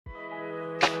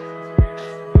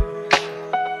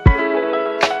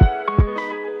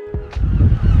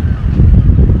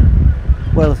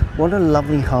What a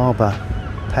lovely harbour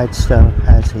Padstow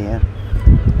has here.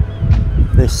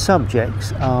 The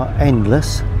subjects are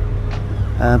endless.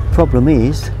 Problem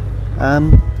is, I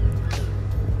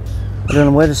don't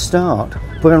know where to start,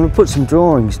 but I'm going to put some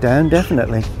drawings down,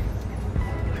 definitely.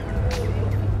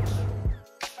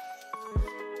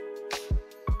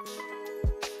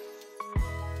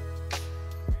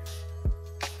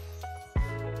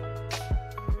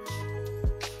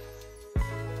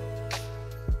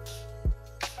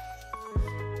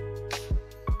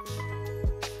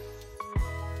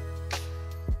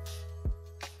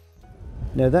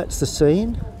 Now that's the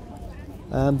scene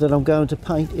that I'm going to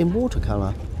paint in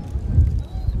watercolour.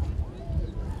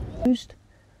 Used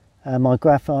my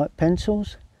graphite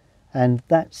pencils, and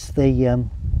that's the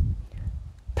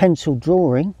pencil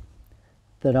drawing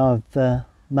that I've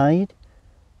made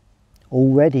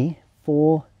already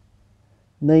for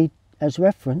me as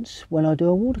reference when I do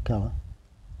a watercolour.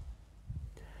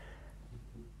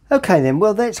 Okay then,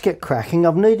 well, let's get cracking.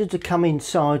 I've needed to come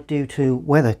inside due to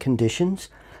weather conditions.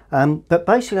 But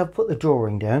basically I've put the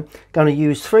drawing down. Going to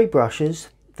use 3 brushes.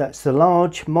 That's the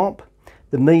large mop,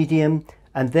 the medium,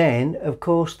 and then of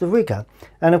course the rigger.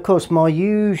 And of course my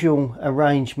usual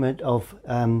arrangement of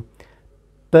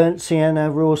burnt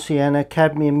sienna, raw sienna,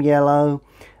 cadmium yellow,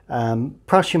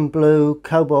 Prussian blue,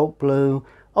 cobalt blue,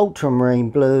 ultramarine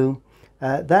blue.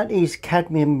 That is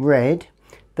cadmium red.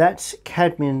 That's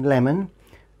cadmium lemon,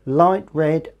 light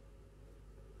red,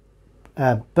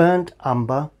 burnt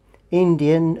umber,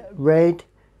 Indian red,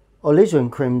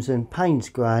 alizarin crimson, Payne's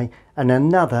grey, and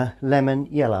another lemon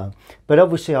yellow. But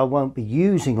obviously I won't be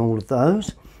using all of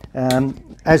those.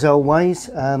 As always,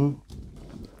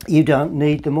 you don't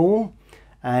need them all,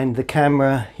 and the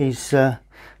camera is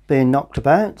being knocked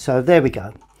about, so there we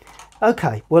go.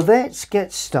 Okay, well, let's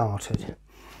get started.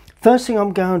 First thing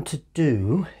I'm going to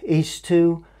do is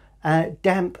to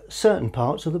damp certain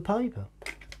parts of the paper,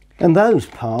 and those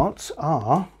parts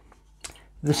are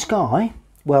the sky.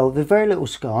 Well, the very little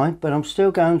sky, but I'm still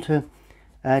going to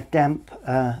damp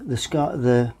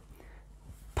the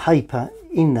paper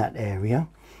in that area.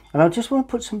 And I just want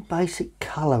to put some basic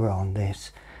colour on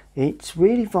this. It's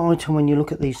really vital when you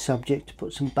look at these subjects to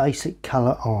put some basic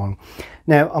colour on.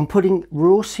 Now I'm putting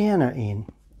raw sienna in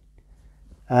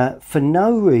for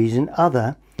no reason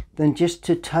other than just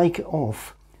to take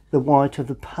off the white of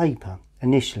the paper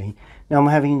initially. Now I'm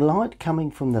having light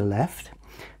coming from the left,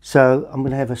 so I'm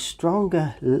going to have a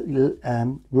stronger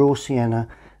raw sienna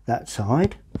that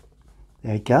side.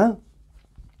 There you go.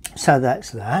 So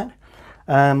that's that.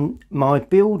 My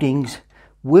buildings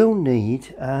will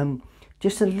need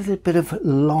just a little bit of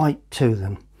light to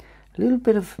them. A little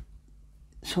bit of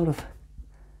sort of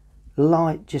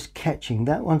light just catching.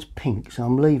 That one's pink, so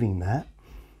I'm leaving that.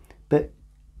 But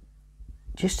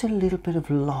just a little bit of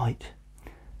light.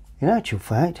 In actual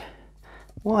fact,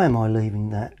 why am I leaving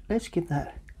that? Let's give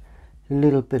that a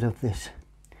little bit of this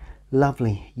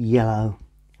lovely yellow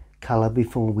colour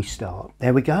before we start.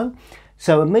 There we go.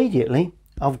 So immediately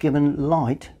I've given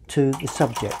light to the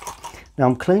subject. Now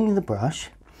I'm cleaning the brush,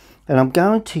 and I'm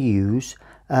going to use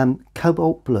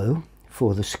cobalt blue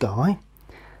for the sky.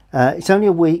 It's only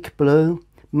a weak blue.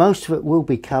 Most of it will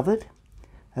be covered,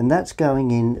 and that's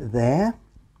going in there,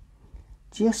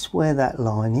 just where that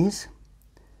line is.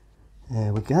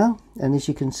 There we go. And as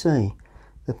you can see,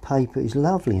 the paper is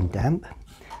lovely and damp,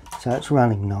 so it's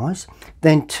running nice.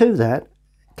 Then to that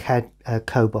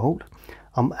cobalt,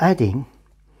 I'm adding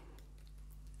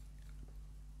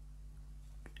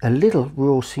a little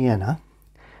raw sienna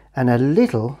and a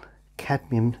little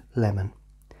cadmium lemon.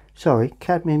 Sorry,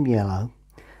 cadmium yellow.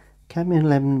 Cadmium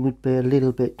lemon would be a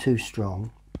little bit too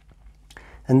strong.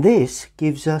 And this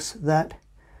gives us that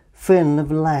feeling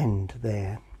of land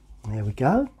there. There we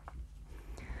go.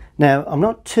 Now, I'm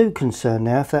not too concerned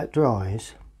now if that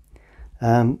dries,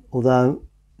 although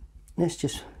let's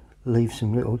just leave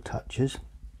some little touches,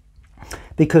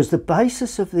 because the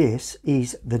basis of this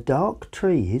is the dark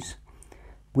trees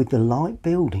with the light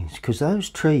buildings, because those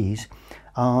trees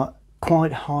are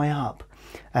quite high up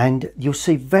and you'll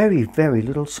see very, very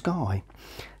little sky.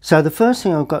 So the first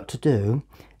thing I've got to do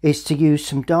is to use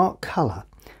some dark colour.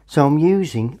 So I'm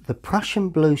using the Prussian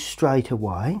blue straight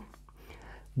away,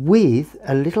 with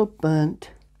a little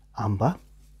burnt umber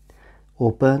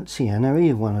or burnt sienna,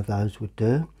 either one of those would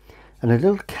do, and a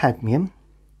little cadmium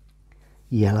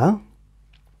yellow.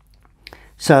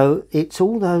 So it's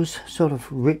all those sort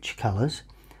of rich colours,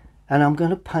 and I'm going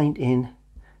to paint in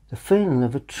the feeling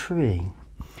of a tree.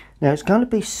 Now it's going to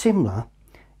be similar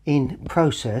in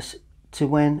process to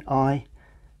when I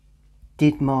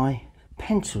did my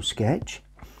pencil sketch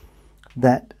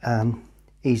that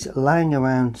is laying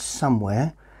around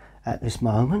somewhere, at this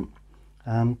moment,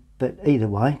 but either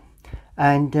way.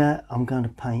 And I'm going to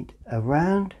paint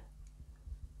around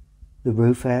the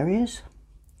roof areas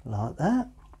like that.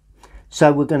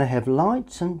 So we're going to have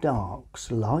lights and darks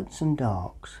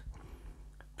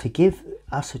to give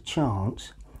us a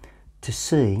chance to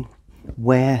see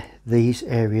where these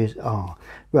areas are.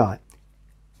 Right,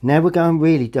 now we're going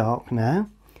really dark now,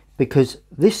 because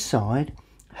this side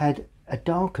had a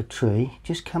darker tree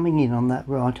just coming in on that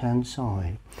right hand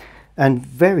side, and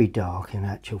very dark in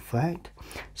actual fact.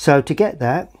 So to get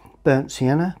that, burnt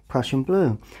sienna, Prussian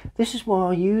blue. This is why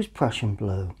I use Prussian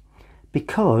blue,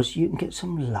 because you can get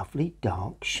some lovely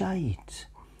dark shades,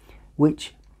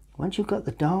 which once you've got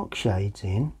the dark shades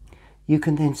in, you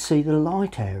can then see the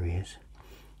light areas.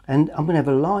 And I'm going to have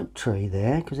a light tree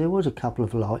there, because there was a couple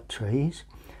of light trees,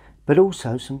 but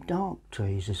also some dark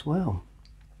trees as well.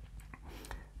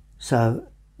 So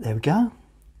there we go,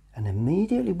 and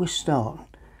immediately we're starting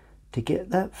to get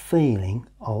that feeling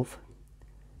of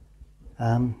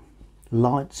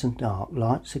lights and dark,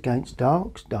 lights against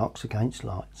darks, darks against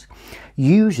lights,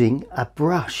 using a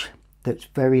brush that's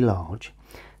very large.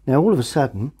 Now all of a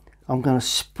sudden I'm going to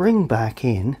spring back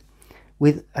in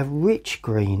with a rich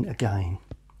green again,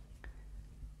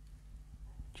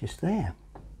 just there,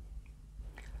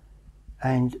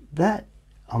 and that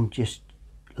I'm just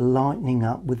lightening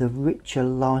up with a richer,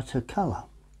 lighter colour,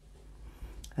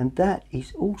 and that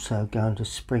is also going to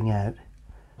spring out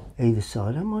either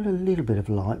side. I want a little bit of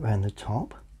light around the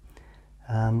top,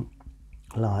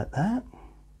 like that,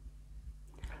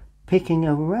 picking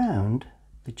around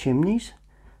the chimneys.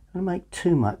 I don't make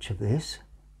too much of this.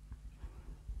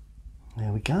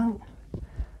 There we go,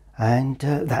 and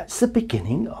that's the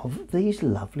beginning of these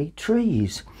lovely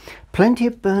trees. Plenty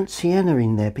of burnt sienna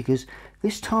in there, because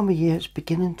this time of year it's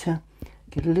beginning to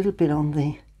get a little bit on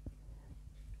the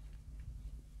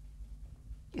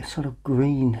sort of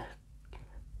green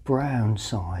brown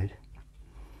side.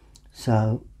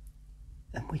 So,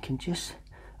 and we can just,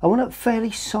 I want it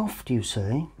fairly soft, you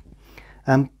see,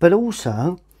 but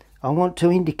also I want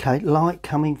to indicate light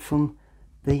coming from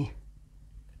the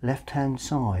left hand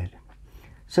side.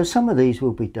 So some of these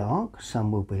will be dark,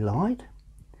 some will be light.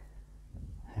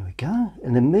 There we go,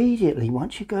 and immediately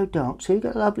once you go dark, so you've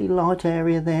got a lovely light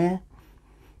area there,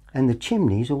 and the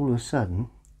chimneys all of a sudden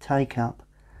take up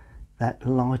that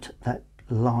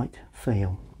light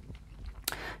feel.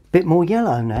 Bit more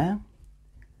yellow now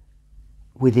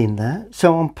within that,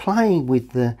 so I'm playing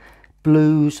with the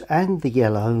blues and the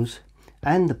yellows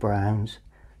and the browns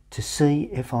to see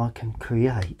if I can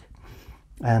create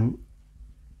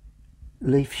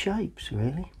leaf shapes,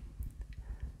 really,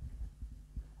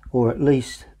 or at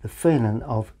least the feeling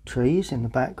of trees in the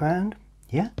background.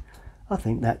 Yeah, I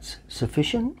think that's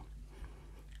sufficient.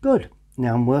 Good.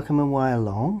 Now I'm working my way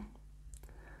along,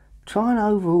 trying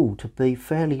overall to be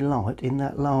fairly light in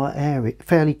that lower area,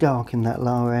 fairly dark in that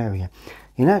lower area.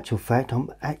 In actual fact, I'm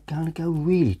going to go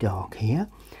really dark here,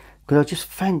 because I just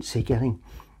fancy getting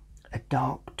a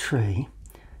dark tree.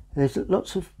 There's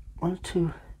lots of 1 or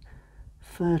 2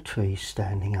 fir trees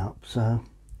standing up, so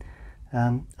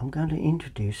I'm going to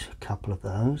introduce a couple of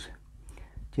those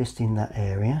just in that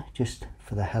area, just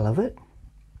for the hell of it.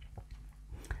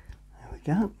 There we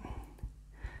go.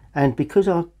 And because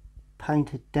I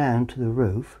painted down to the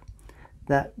roof,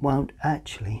 that won't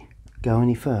actually go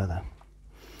any further.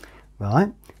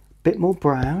 Right, bit more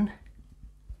brown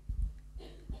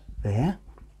there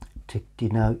to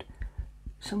denote.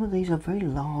 Some of these are very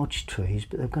large trees,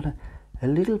 but they've got a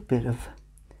little bit of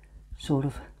sort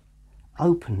of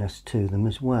openness to them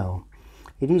as well.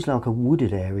 It is like a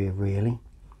wooded area really,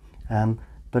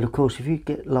 but of course if you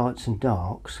get lights and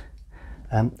darks,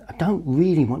 I don't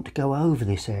really want to go over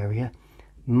this area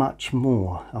much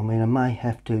more. I mean, I may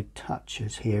have to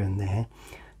touches here and there,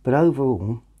 but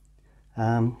overall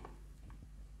I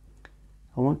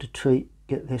want to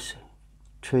get this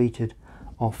treated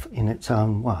off in its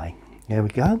own way. There we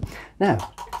go.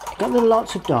 Now, got the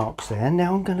lots of darks there.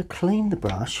 Now I'm going to clean the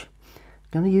brush.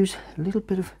 I'm going to use a little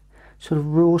bit of sort of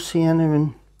raw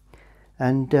sienna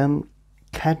and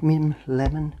cadmium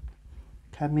lemon,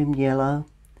 cadmium yellow.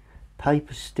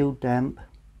 Paper's still damp,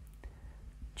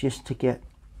 just to get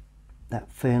that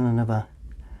feeling of a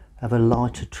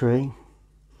lighter tree.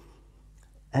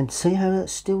 And see how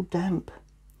that's still damp.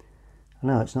 I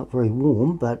know it's not very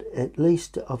warm, but at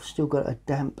least I've still got a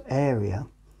damp area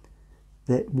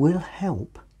that will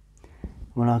help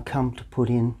when I come to put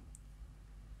in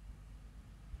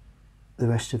the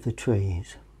rest of the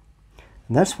trees.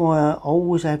 And that's why I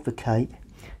always advocate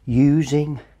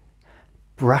using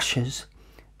brushes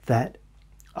that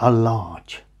are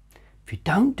large. If you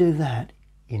don't do that,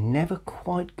 you're never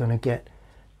quite going to get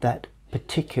that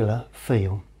particular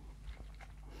feel.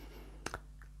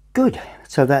 Good,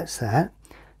 so that's that.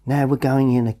 Now we're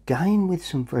going in again with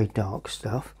some very dark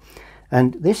stuff,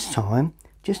 and this time,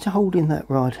 just to hold in that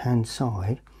right hand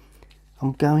side,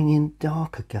 I'm going in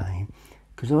dark again,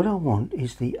 because what I want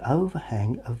is the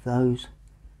overhang of those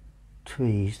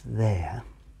trees there,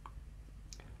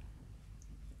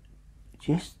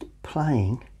 just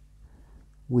playing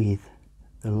with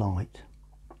the light,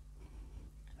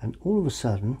 and all of a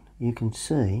sudden you can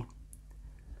see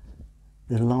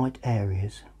the light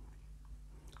areas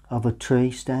of a tree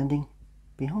standing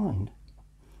behind.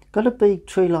 Got to be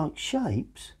tree-like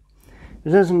shapes. It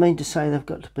doesn't mean to say they've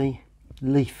got to be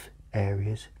leaf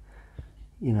areas,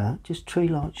 you know, just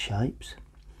tree-like shapes.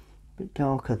 A bit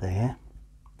darker there.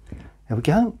 There we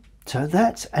go. So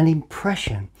that's an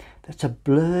impression. That's a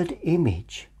blurred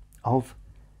image of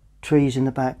trees in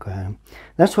the background.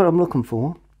 That's what I'm looking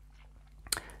for.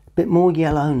 A bit more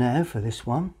yellow now for this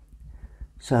one,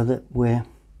 so that we're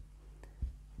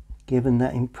given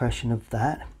that impression of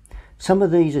that. Some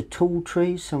of these are tall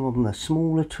trees, some of them are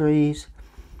smaller trees,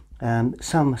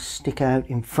 some stick out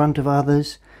in front of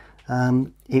others.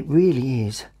 It really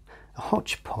is a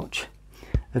hodgepodge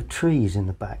of trees in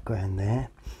the background there.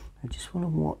 I just want to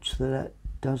watch that that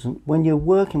doesn't, when you're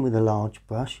working with a large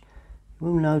brush, you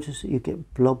will notice that you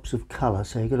get blobs of colour,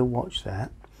 so you've got to watch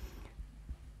that,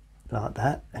 like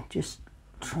that, and just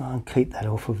try and keep that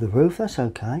off of the roof. That's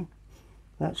okay.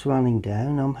 That's running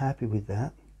down, I'm happy with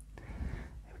that.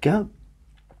 There we go.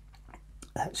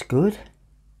 That's good.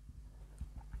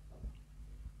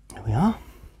 There we are.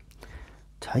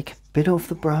 Take a bit off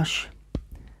the brush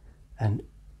and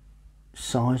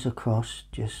size across,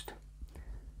 just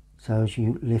so as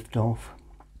you lift off.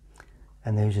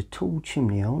 And there's a tall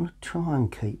chimney. I want to try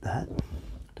and keep that. I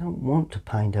don't want to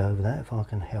paint over that if I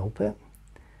can help it.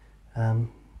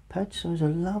 Padstows are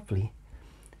lovely.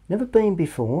 Never been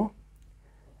before,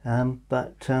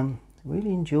 but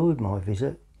really enjoyed my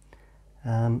visit,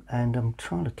 and I'm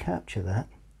trying to capture that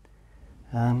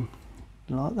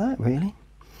like that really.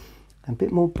 A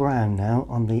bit more brown now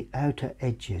on the outer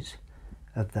edges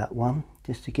of that one,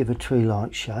 just to give a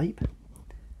tree-like shape,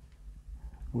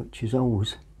 which is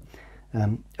always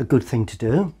a good thing to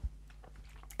do.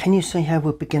 Can you see how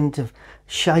we're beginning to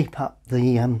shape up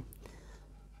the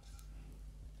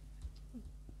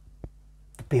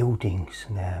buildings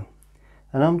now?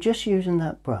 And I'm just using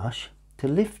that brush to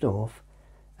lift off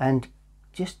and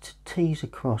just to tease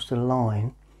across the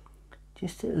line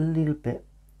just a little bit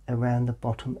around the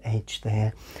bottom edge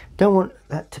there. Don't want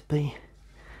that to be,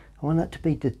 I want that to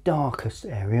be the darkest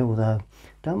area, although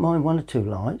don't mind one or two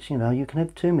lights. You know, you can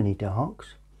have too many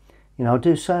darks. You know, I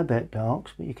do say about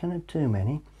darks, but you can have too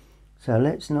many. So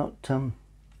let's not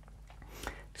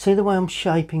see the way I'm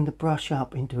shaping the brush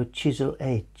up into a chisel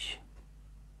edge,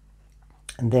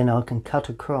 and then I can cut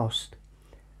across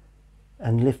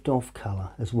and lift off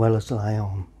colour as well as lay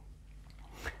on.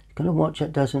 You've got to watch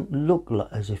it doesn't look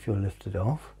as if you're lifted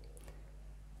off.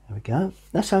 There we go.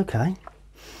 That's okay.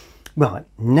 Right,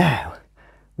 now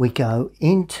we go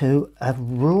into a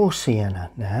raw sienna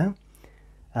now,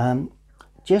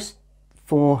 just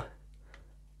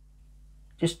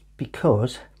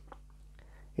because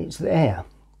it's there,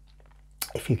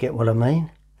 if you get what I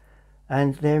mean.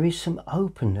 And there is some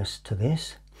openness to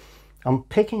this. I'm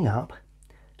picking up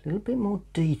a little bit more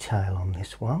detail on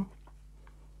this one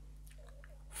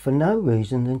for no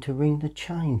reason than to ring the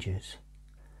changes,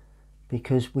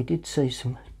 because we did see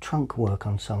some trunk work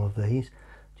on some of these.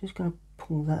 Just going to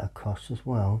pull that across as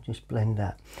well, just blend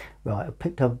that. Right, I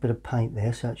picked up a bit of paint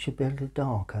there, so it should be a little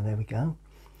darker. There we go.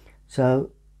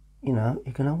 So, you know,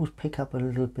 you can always pick up a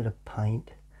little bit of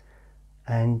paint,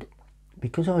 and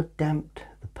because I damped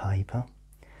the paper,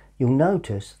 you'll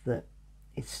notice that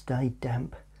it stayed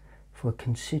damp for a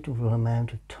considerable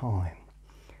amount of time.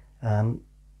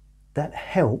 That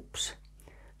helps.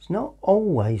 It's not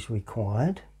always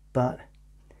required, but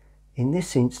in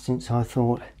this instance I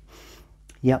thought,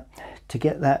 yep, to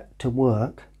get that to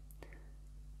work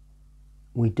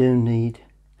we do need,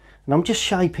 and I'm just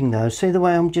shaping those. See the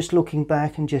way I'm just looking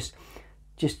back and just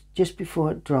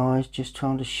before it dries, just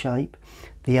trying to shape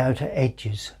the outer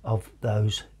edges of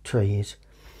those trees.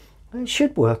 It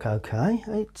should work okay.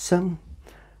 It's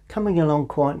coming along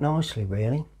quite nicely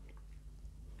really.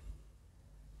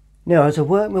 Now as I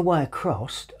work my way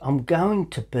across, I'm going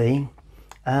to be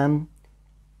a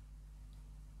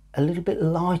little bit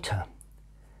lighter,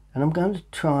 and I'm going to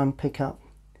try and pick up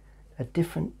a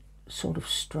different sort of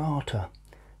strata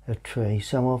of tree.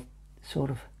 So I'm sort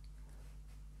of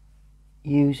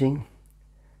using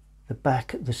the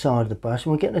back, the side of the brush,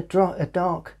 and we're getting a dry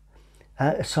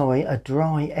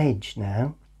edge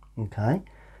now. Okay,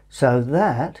 so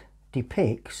that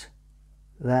depicts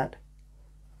that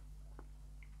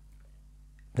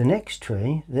the next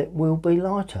tree that will be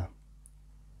lighter.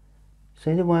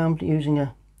 See the way I'm using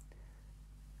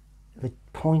the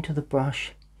point of the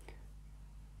brush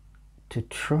to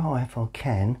try, if I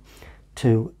can,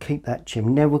 to keep that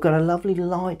chimney. Now we've got a lovely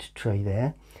light tree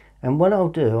there, and what I'll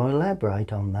do, I'll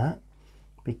elaborate on that,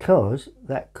 because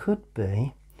that could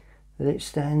be that it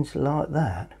stands like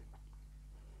that,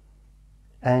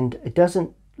 and it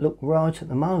doesn't look right at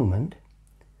the moment,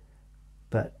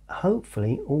 but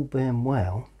hopefully, all being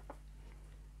well,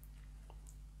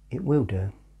 it will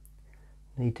do.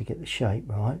 Need to get the shape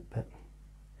right, but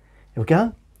here we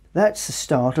go. That's the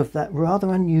start of that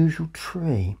rather unusual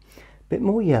tree. Bit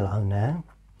more yellow now,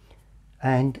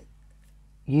 and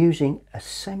using a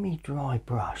semi-dry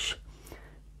brush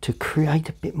to create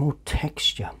a bit more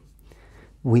texture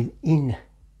within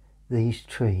these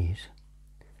trees.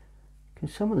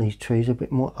 Because some of these trees are a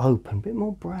bit more open, a bit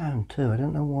more brown too. I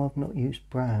don't know why I've not used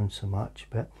brown so much,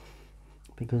 but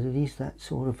because it is that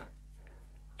sort of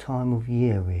time of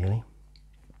year really.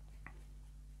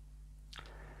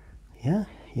 Yeah.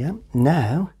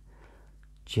 Now,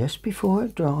 just before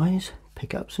it dries,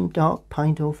 pick up some dark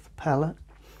paint off the palette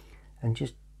and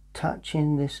just touch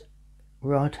in this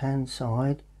right hand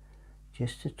side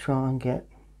just to try and get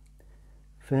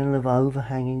a feel of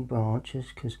overhanging branches,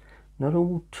 because not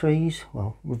all trees,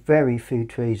 well, very few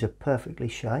trees are perfectly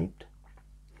shaped,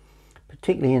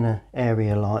 particularly in an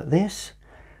area like this,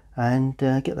 and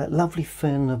get that lovely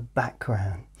feeling of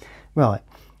background. Right,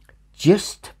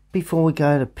 just before we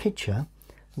go to picture,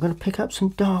 I'm going to pick up some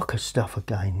darker stuff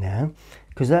again now,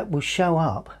 because that will show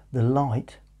up the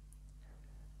light.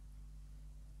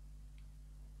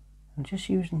 I'm just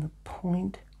using the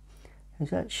point. Is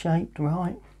that shaped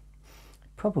right?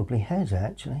 Probably has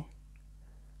actually.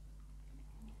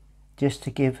 Just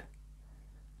to give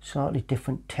slightly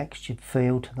different textured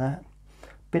feel to that.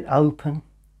 Bit open,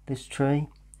 this tree.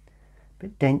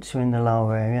 Bit denser in the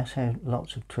lower area, so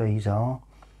lots of trees are.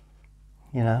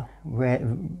 You know,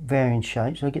 varying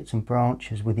shapes. I get some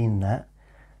branches within that.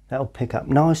 That'll pick up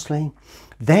nicely.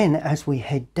 Then as we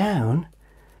head down,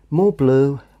 more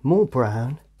blue, more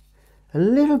brown, a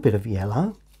little bit of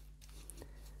yellow,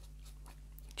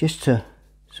 just to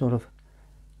sort of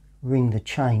ring the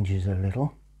changes a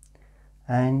little.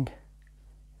 And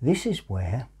this is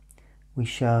where we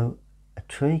show a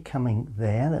tree coming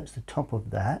there. That's the top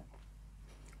of that.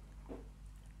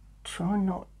 Try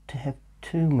not to have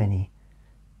too many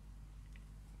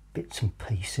bits and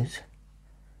pieces.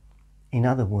 In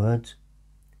other words,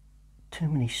 too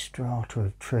many strata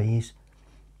of trees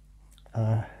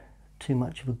are too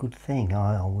much of a good thing,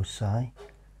 I always say.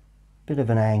 Bit of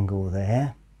an angle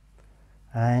there,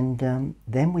 and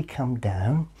then we come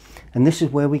down, and this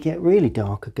is where we get really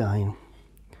dark again,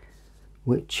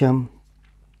 which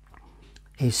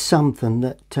is something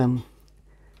that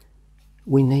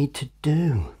we need to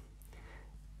do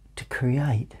to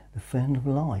create the feeling of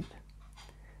light.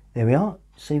 There we are.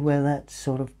 See where that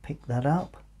sort of picked that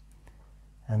up,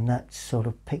 and that sort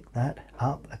of picked that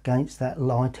up against that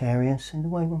light area. See the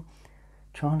way we're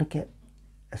trying to get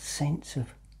a sense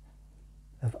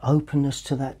of openness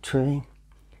to that tree,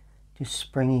 just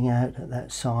springing out at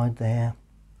that side there.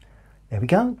 There we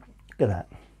go. Look at that.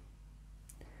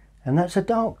 And that's a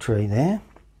dark tree there.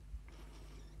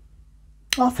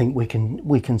 I think we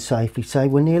can safely say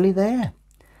we're nearly there.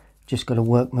 Just got to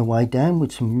work my way down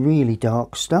with some really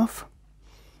dark stuff,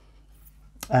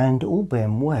 and all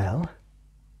being well,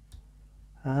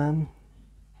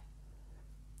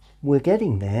 we're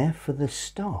getting there for the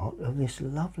start of this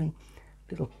lovely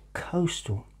little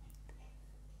coastal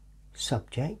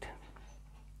subject,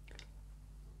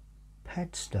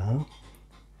 Padstow,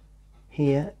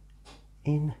 here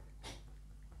in,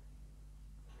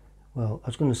 well, I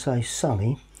was going to say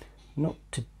sunny, not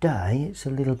today. It's a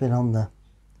little bit on the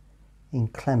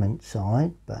inclement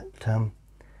side, but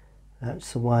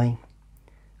that's the way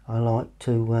I like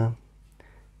to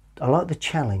I like the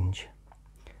challenge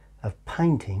of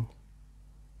painting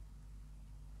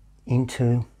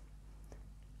into,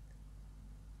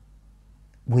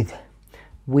 with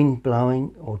wind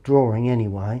blowing or drawing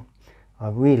anyway. I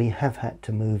really have had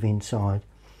to move inside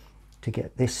to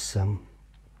get this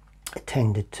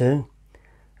attended to.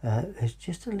 There's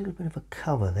just a little bit of a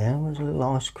cover there. There's a little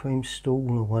ice cream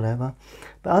stall or whatever.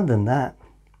 But other than that,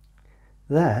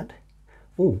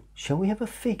 oh, shall we have a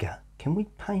figure? Can we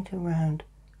paint around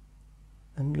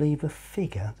and leave a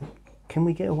figure? Can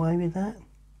we get away with that?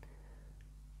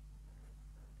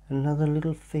 Another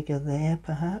little figure there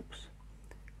perhaps.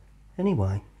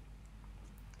 Anyway,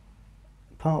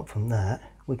 apart from that,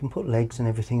 we can put legs and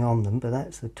everything on them, but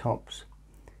that's the tops.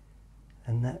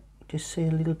 And that, just see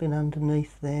a little bit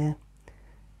underneath there.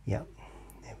 Yep,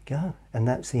 there we go. And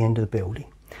that's the end of the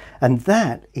building. And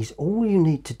that is all you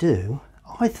need to do,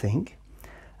 I think,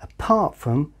 apart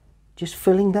from just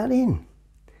filling that in.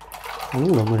 And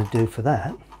all I'm going to do for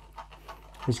that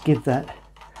is give that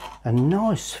a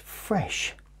nice,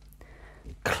 fresh,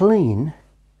 clean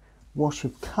wash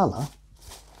of colour.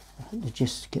 I think to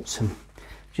just get some,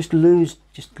 just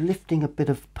lifting a bit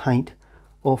of paint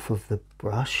off of the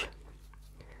brush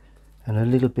and a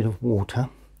little bit of water,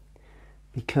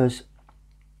 because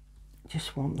I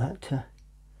just want that to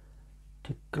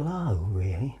glow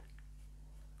really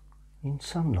in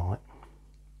sunlight,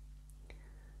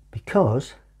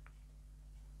 because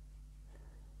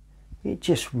it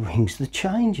just rings the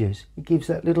changes. It gives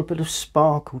that little bit of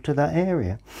sparkle to that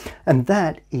area. And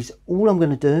that is all I'm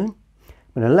going to do.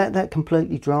 I'm going to let that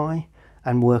completely dry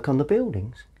and work on the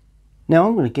buildings. Now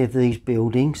I'm going to give these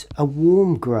buildings a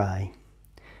warm grey,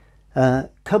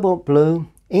 cobalt blue,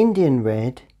 Indian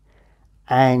red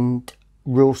and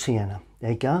raw sienna.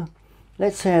 There you go.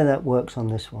 Let's see how that works on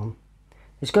this one.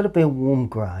 It's got to be a warm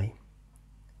grey.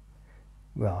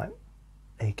 Right,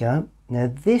 there you go. Now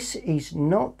this is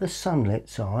not the sunlit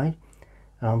side,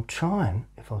 and I'm trying,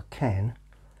 if I can,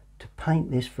 to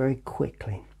paint this very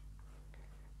quickly,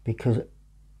 because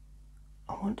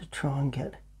I want to try and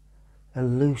get a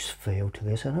loose feel to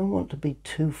this. I don't want to be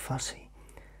too fussy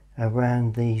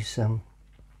around these.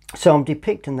 So I'm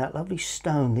depicting that lovely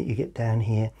stone that you get down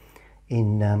here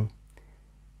in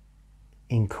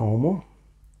Cornwall,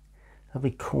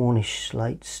 lovely Cornish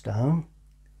slate stone.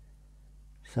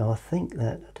 So I think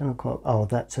that, I don't know quite, oh,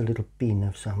 that's a little bin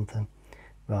of something.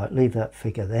 Right, leave that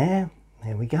figure there.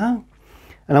 There we go.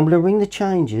 And I'm going to ring the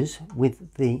changes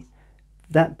with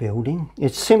that building.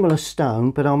 It's similar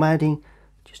stone, but I'm adding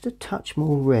just a touch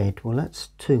more red. Well, that's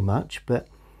too much, but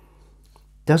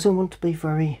doesn't want to be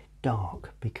very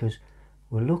dark, because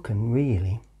we're looking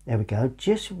really, there we go,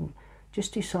 just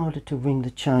decided to ring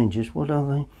the changes. What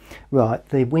are they? Right,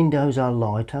 the windows are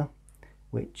lighter,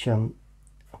 which I've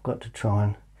got to try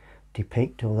and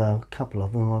depict, although a couple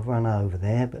of them I've run over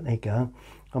there, but there you go.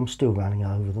 I'm still running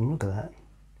over them. Look at that.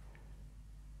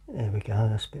 There we go,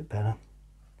 that's a bit better.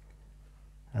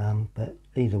 But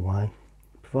either way,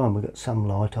 provided we've got some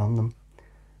light on them,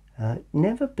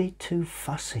 never be too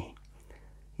fussy.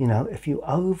 You know, if you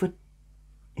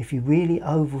really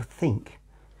overthink.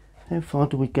 How far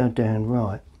do we go down?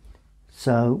 Right,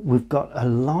 so we've got a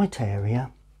light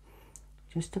area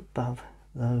just above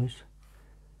those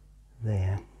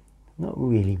there. Not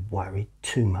really worried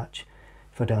too much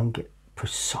if I don't get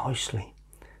precisely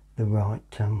the right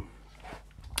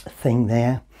thing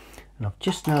there. And I've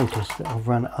just noticed that I've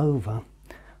run over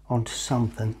onto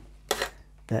something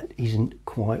that isn't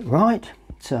quite right,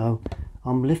 so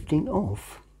I'm lifting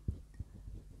off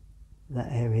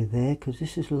that area there, because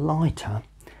this is lighter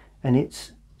and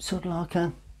it's sort of like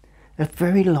a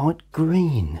very light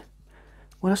green.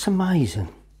 Well, that's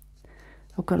amazing.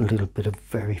 I've got a little bit of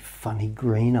very funny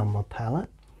green on my palette,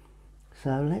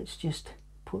 so let's just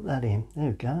put that in. There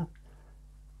we go.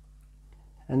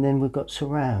 And then we've got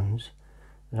surrounds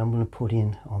that I'm going to put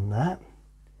in on that.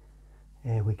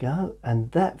 There we go.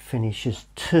 And that finishes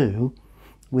too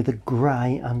with a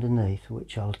grey underneath,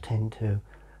 which I'll tend to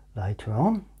later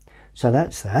on. So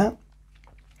that's that.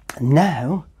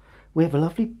 Now we have a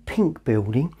lovely pink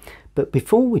building, but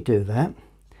before we do that,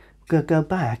 we're going to go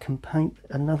back and paint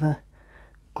another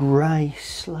grey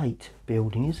slate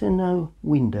building. Is there no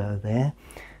window there?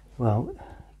 Well,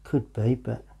 could be,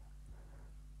 but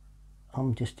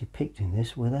I'm just depicting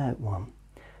this without one.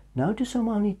 Notice I'm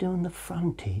only doing the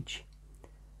frontage,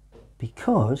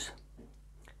 because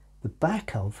the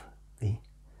back of the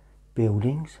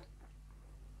buildings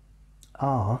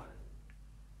are,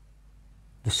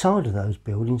 the side of those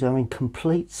buildings are in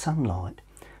complete sunlight.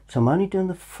 So I'm only doing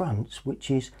the fronts, which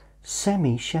is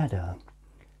semi-shadow.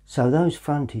 So those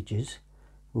frontages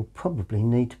will probably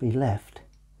need to be left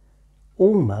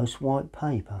almost white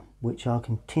paper, which I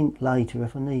can tint later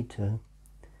if I need to.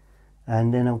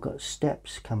 And then I've got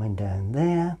steps coming down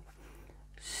there,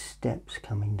 steps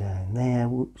coming down there.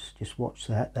 Whoops, just watch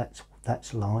that,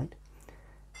 that's light.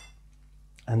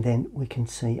 And then we can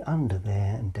see under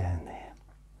there and down there.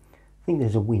 I think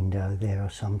there's a window there or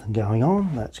something going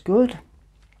on, that's good.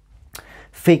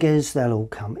 Figures, they'll all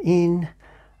come in.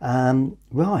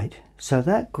 Right, so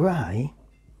that grey,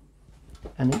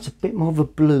 and it's a bit more of a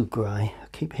blue grey. I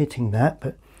keep hitting that,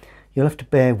 but you'll have to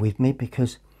bear with me,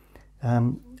 because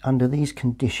under these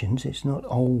conditions it's not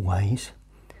always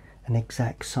an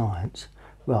exact science.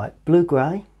 Right,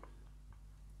 blue-grey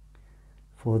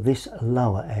for this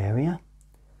lower area.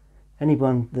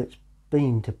 Anyone that's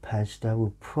been to Padstow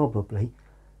will probably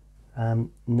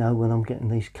know when I'm getting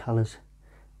these colours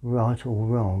right or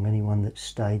wrong, anyone that's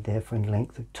stayed there for any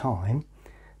length of time.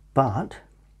 But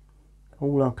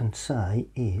all I can say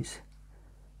is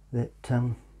that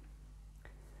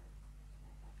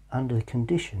under the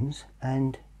conditions,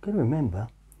 and got to remember,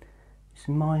 it's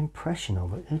my impression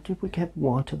of it. Did we get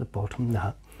white at the bottom?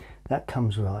 No, that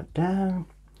comes right down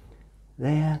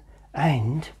there,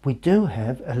 and we do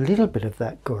have a little bit of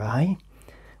that grey,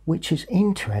 which is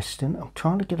interesting. I'm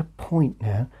trying to get a point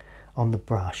now on the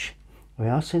brush.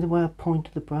 I see the way I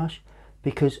pointed the brush,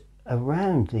 because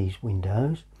around these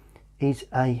windows is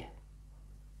a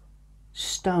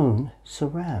stone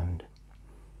surround,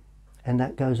 and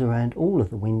that goes around all of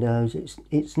the windows.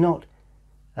 It's not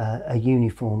a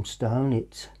uniform stone,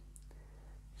 it's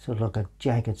sort of like a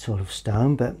jagged sort of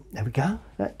stone, but there we go,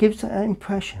 that gives that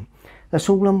impression. That's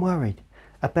all I'm worried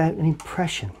about, an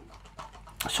impression.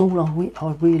 That's all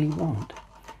I really want,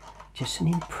 just an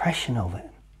impression of it.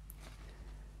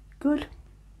 Good.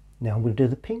 Now we'll do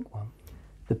the pink one.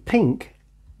 The pink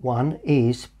one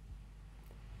is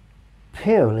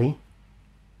purely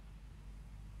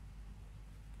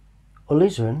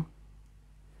alizarin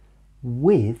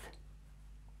with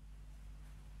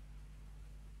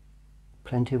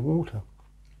plenty of water.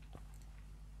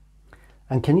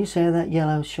 And can you see how that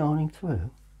yellow is shining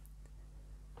through?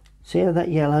 See how that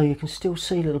yellow, you can still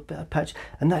see a little bit of patch,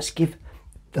 and that's give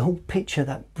the whole picture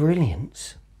that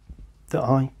brilliance that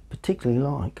I particularly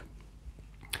like.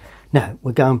 Now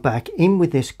we're going back in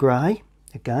with this grey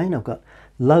again. I've got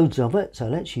loads of it, so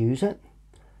let's use it.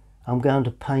 I'm going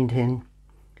to paint in,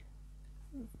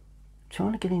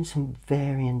 trying to get in some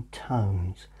varying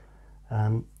tones.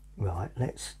 Right,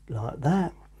 let's, like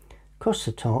that, across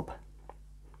the top.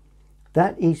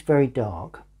 That is very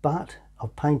dark, but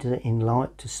I've painted it in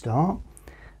light to start.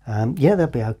 Yeah, that'll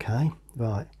be okay.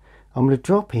 Right, I'm going to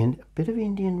drop in a bit of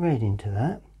Indian red into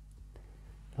that,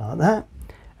 like that.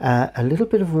 A little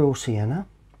bit of raw sienna,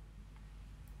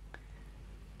 a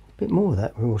bit more of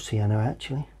that raw sienna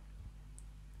actually,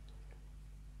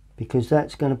 because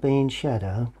that's going to be in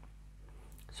shadow,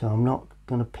 so I'm not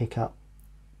going to pick up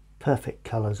perfect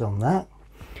colours on that.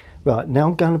 Right, now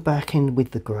I'm going back in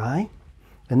with the grey,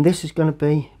 and this is going to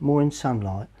be more in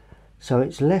sunlight, so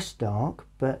it's less dark,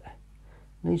 but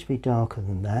needs to be darker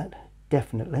than that,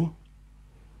 definitely.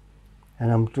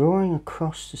 And I'm drawing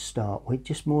across to start with,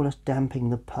 just more or less damping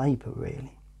the paper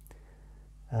really.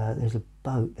 There's a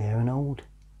boat there, an old,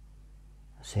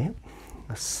 that's it,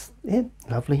 that's it,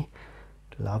 lovely,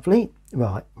 lovely.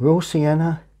 Right, raw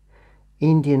sienna,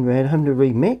 Indian red, I'm going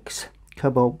to remix,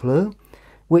 cobalt blue,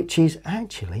 which is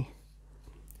actually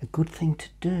a good thing to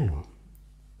do,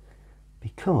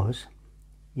 because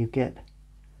you get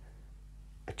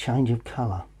a change of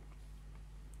colour,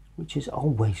 which is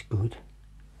always good,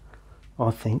 I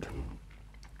think.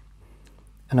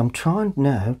 And I'm trying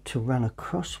now to run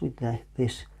across with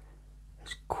this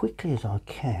as quickly as I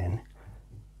can,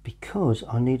 because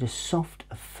I need a soft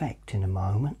effect in a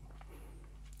moment.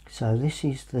 So this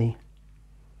is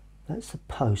that's the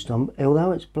post.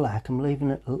 Although it's black, I'm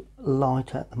leaving it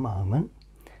light at the moment,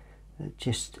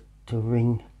 just to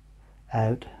ring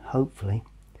out, hopefully,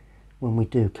 when we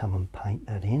do come and paint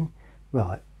that in.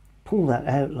 Right, pull that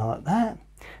out like that.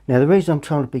 Now the reason I'm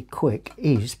trying to be quick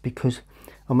is because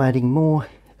I'm adding more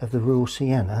of the raw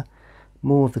sienna,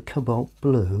 more of the cobalt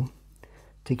blue,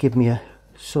 to give me a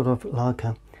sort of like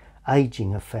a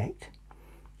aging effect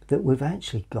that we've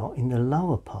actually got in the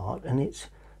lower part, and it's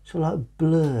sort of like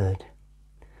blurred.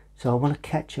 So I want to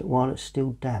catch it while it's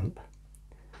still damp,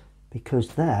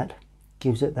 because that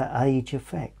gives it that age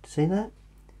effect. See that?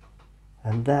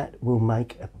 And that will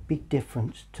make a big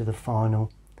difference to the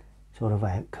final sort of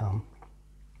outcome.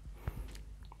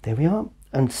 There we are.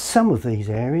 And some of these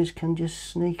areas can just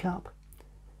sneak up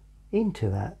into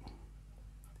that.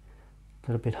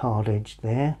 Got a bit hard edged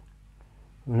there.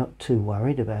 We're not too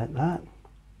worried about that.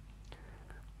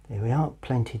 There we are,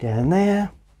 plenty down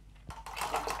there.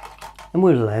 And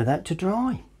we'll allow that to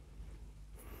dry.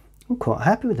 I'm quite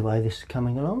happy with the way this is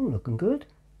coming along, looking good.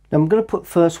 Now I'm going to put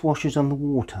first washes on the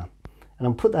water, and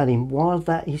I'll put that in while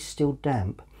that is still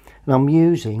damp. And I'm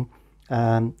using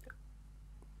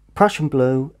Prussian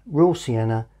blue, raw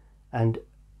sienna, and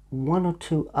one or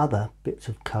two other bits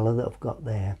of colour that I've got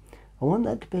there. I want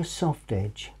that to be a soft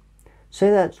edge. See,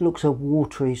 that looks a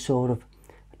watery sort of,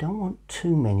 I don't want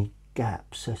too many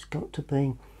gaps. It's got to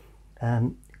be,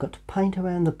 got to paint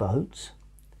around the boats,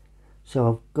 So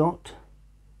I've got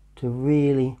to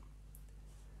really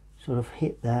sort of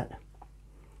hit that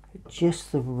at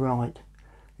just the right.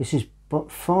 This is but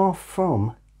far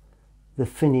from the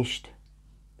finished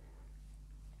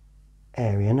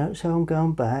area. Notice how I'm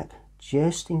going back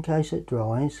just in case it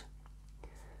dries.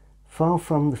 Far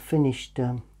from the finished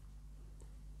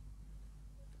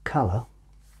colour,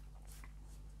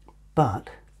 but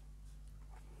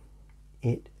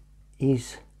it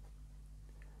is,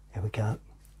 there we go,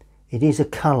 it is a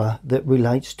colour that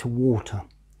relates to water,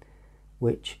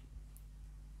 which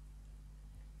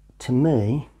to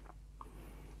me,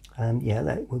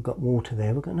 yeah, we've got water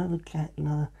there. We've got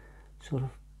another sort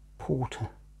of portal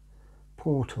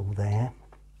there.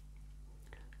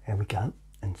 There we go,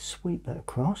 and sweep that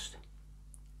across.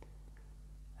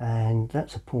 And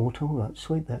that's a portal. Right,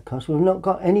 sweep that across. We've not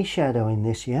got any shadow in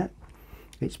this yet.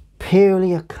 It's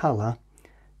purely a colour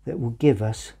that will give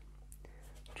us,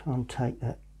 try and take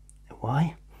that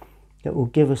away, that will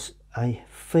give us a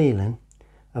feeling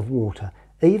of water.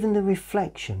 Even the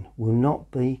reflection will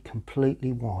not be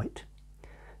completely white.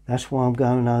 That's why I'm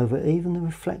going over even the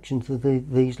reflections of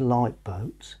these light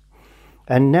boats.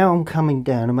 And now I'm coming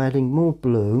down, I'm adding more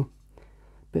blue, a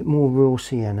bit more raw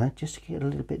sienna, just to get a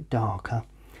little bit darker,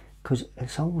 because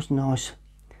it's always nice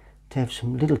to have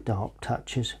some little dark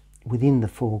touches within the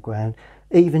foreground,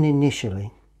 even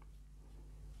initially.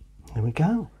 There we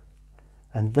go.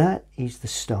 And that is the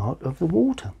start of the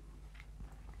water.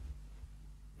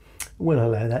 We'll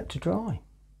allow that to dry.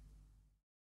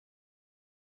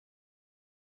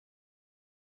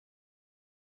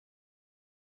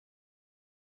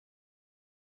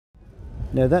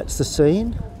 Now that's the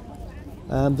scene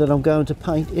that I'm going to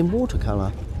paint in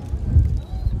watercolour.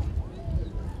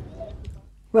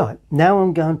 Right, now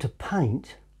I'm going to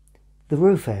paint the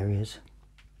roof areas.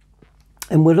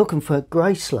 And we're looking for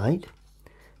grey slate,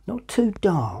 not too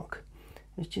dark.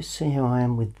 Let's just see how I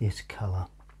am with this colour.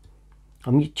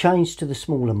 I'm changed to the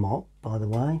smaller mop, by the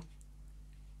way.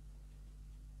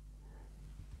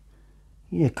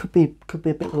 Yeah, could be a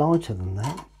bit lighter than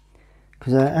that,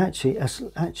 because it's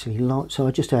actually light. So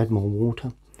I just add more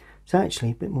water. It's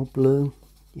actually a bit more blue.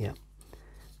 Yeah.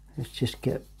 Let's just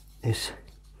get this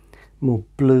more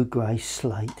blue-grey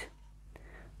slate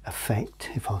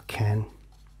effect if I can.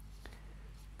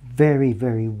 Very,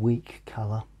 very weak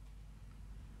colour.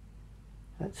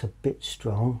 That's a bit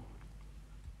strong.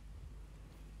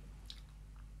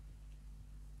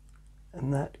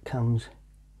 And that comes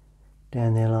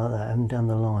down there like that. I haven't done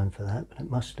the line for that, but it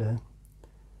must do.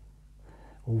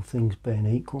 All things being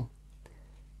equal.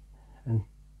 And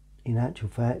in actual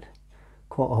fact,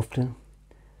 quite often,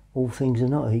 all things are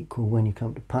not equal when you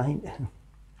come to paint.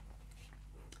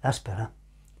 That's better.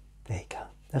 There you go.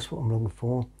 That's what I'm looking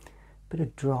for. Bit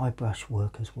of dry brush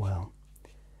work as well,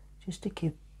 just to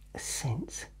give a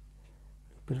sense,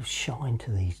 a bit of shine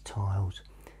to these tiles,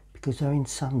 because they're in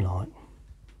sunlight.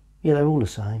 Yeah, they're all the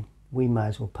same. We may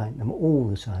as well paint them all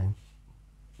the same.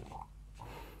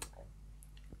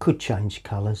 Could change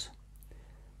colours,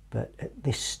 but at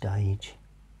this stage,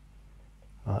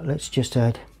 right, let's just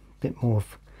add a bit more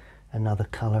of another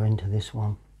colour into this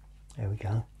one. There we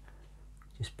go.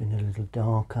 Just been a little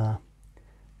darker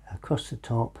across the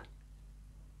top.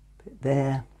 Bit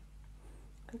there,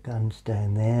 it goes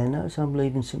down there. Notice I'm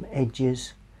leaving some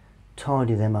edges,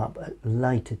 tidy them up at a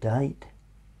later date.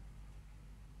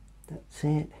 That's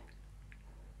it.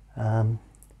 Don't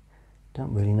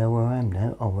really know where I am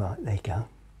now. Oh right, there you go.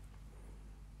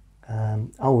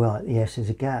 Oh right, yes, there's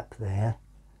a gap there.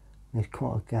 There's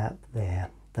quite a gap there.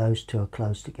 Those two are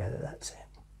close together, that's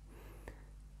it.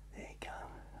 There you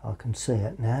go. I can see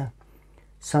it now.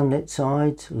 Sunlit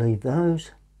sides, leave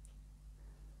those.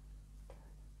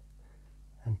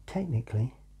 And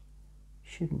technically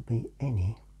shouldn't be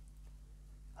any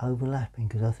overlapping,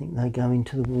 because I think they go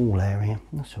into the wall area.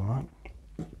 That's all right.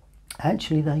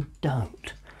 Actually they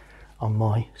don't on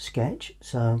my sketch,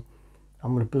 so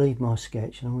I'm going to bleed my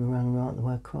sketch and I'm going to run right the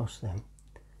way across them,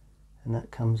 and that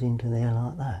comes into there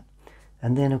like that.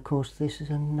 And then of course this is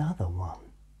another one,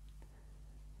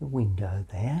 the window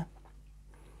there,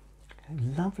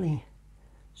 a lovely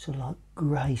sort of like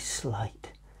grey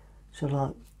slate, sort of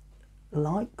like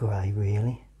light grey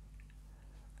really.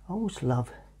 I always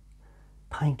love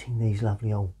painting these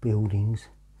lovely old buildings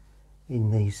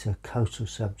in these coastal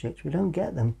subjects. We don't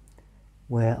get them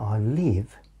where I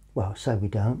live. Well, say we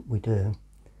don't, we do,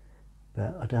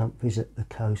 but I don't visit the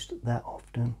coast that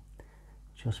often,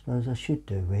 which I suppose I should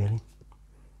do really,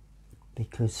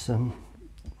 because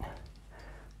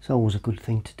it's always a good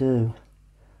thing to do.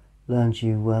 Learns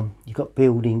you, you've got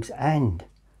buildings and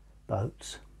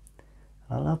boats.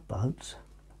 I love boats.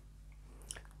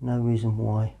 No reason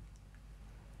why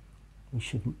we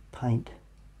shouldn't paint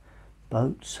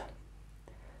boats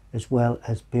as well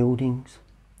as buildings.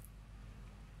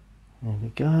 There we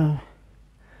go.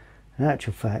 In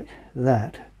actual fact,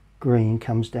 that green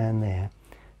comes down there,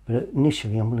 but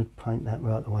initially I'm going to paint that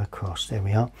right the way across. There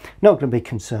we are. Not going to be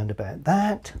concerned about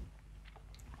that.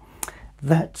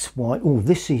 That's white. Oh,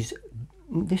 this is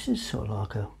sort of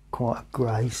like a quite a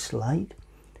grey slate.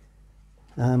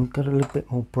 Got a little bit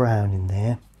more brown in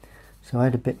there, so I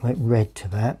add a bit more red to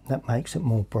that. That makes it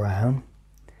more brown.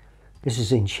 This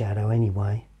is in shadow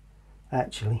anyway.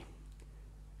 Actually,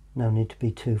 no need to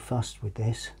be too fussed with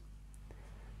this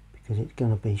because it's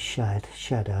going to be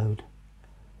shadowed.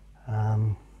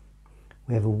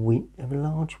 We have a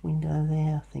large window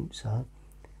there, I think so.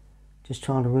 Just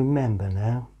trying to remember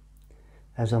now,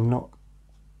 as I'm not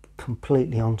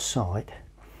completely on site.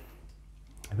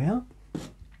 There we are.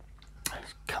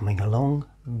 It's coming along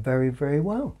very, very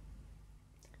well.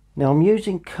 Now I'm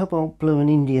using cobalt blue and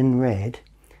Indian red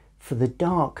for the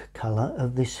dark colour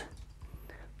of this,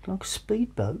 like a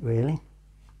speedboat really,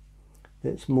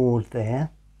 that's moored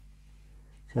there.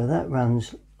 So that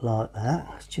runs like that.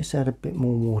 Let's just add a bit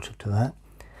more water to that.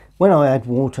 When I add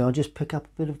water, I just pick up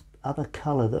a bit of other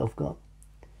colour that I've got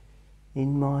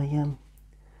in my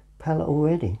palette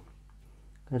already.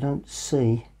 I don't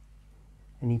see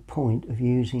any point of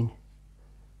using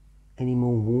any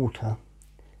more water,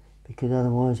 because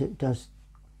otherwise it does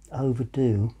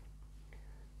overdo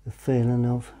the feeling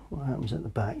of what happens at the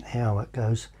back. How it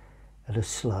goes at a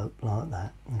slope like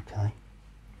that. Okay.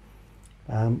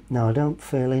 Now I don't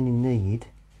feel any need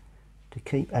to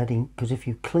keep adding, because if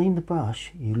you clean the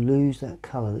brush you lose that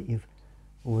colour that you've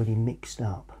already mixed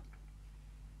up.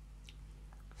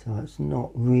 So it's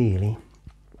not really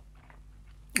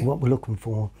what we're looking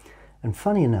for. And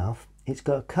funny enough, it's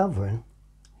got a covering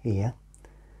here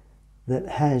that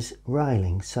has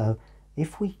railings, so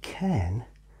if we can,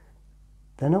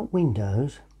 they're not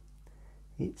windows,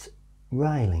 it's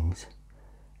railings,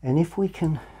 and if we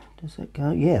can, does that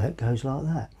go? Yeah, that goes like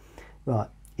that. Right,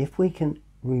 if we can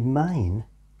remain,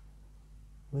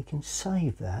 we can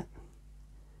save that.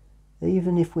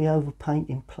 Even if we overpaint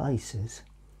in places,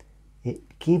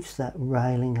 it gives that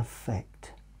railing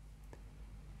effect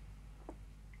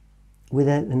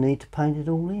without the need to paint it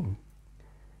all in.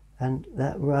 And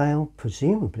that rail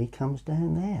presumably comes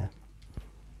down there.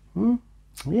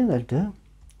 Yeah, that'll do.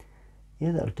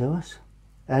 Yeah, that'll do us.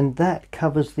 And that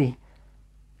covers the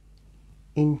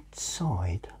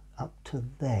inside up to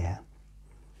there.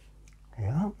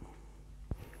 Yeah.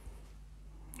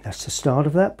 That's the start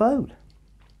of that boat.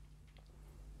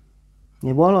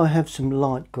 Now while I have some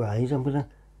light greys, I'm going to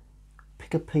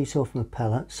pick a piece off my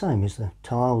palette, same as the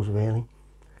tiles really,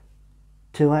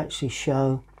 to actually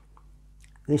show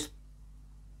this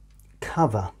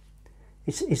cover.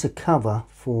 It's a cover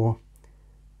for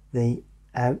the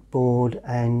outboard,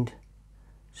 and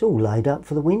it's all laid up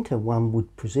for the winter, one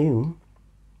would presume.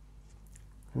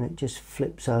 And it just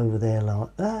flips over there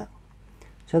like that.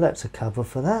 So that's a cover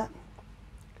for that.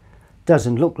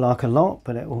 Doesn't look like a lot,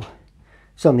 but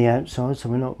it's on the outside, so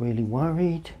we're not really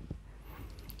worried.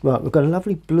 Right, we've got a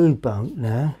lovely blue boat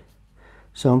now.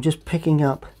 So I'm just picking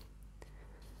up a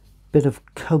bit of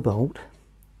cobalt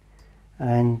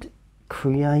and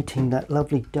creating that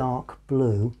lovely dark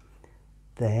blue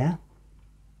there.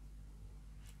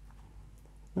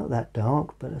 Not that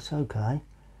dark, but it's okay.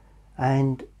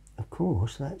 And of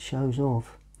course that shows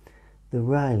off the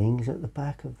railings at the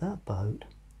back of that boat.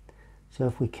 So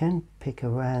if we can pick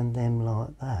around them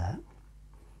like that,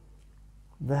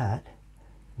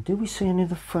 do we see any of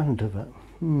the front of it?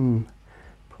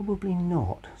 Probably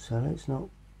not, so let's not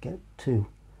get too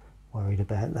worried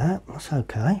about that. That's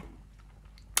okay.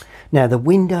 Now the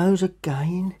windows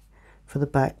again for the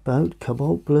back boat,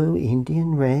 cobalt blue,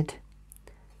 Indian red,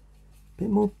 a bit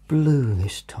more blue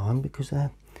this time because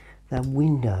they're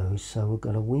windows, so we've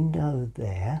got a window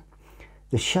there.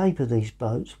 The shape of these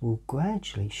boats will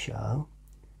gradually show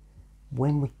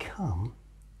when we come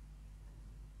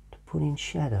to put in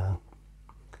shadow.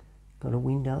 Got a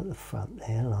window at the front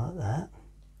there like that,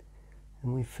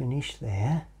 and we finish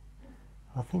there.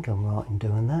 I think I'm right in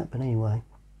doing that, but anyway.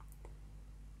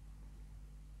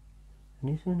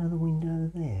 And is there another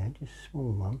window there? Just a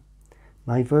small one.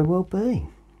 May very well be.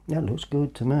 That looks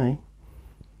good to me.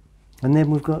 And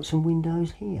then we've got some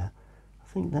windows here.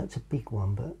 I think that's a big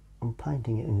one, but I'm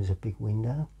painting it in as a big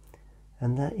window.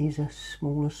 And that is a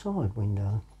smaller side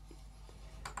window.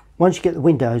 Once you get the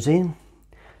windows in,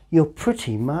 you're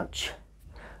pretty much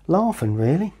laughing,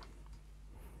 really.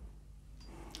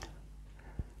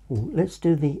 Ooh, let's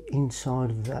do the inside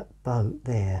of that boat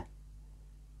there.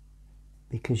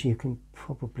 because you can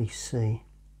probably see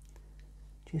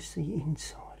just the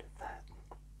inside of that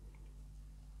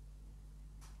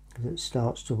as it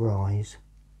starts to rise.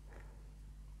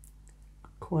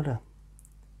 Quite a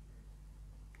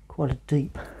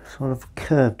deep sort of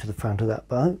curve to the front of that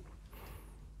boat.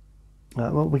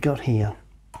 Right, what we got here?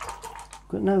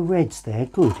 Got no reds there,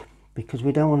 good, because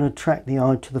we don't want to attract the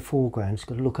eye to the foreground. It's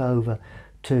got to look over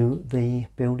to the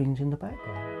buildings in the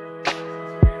background.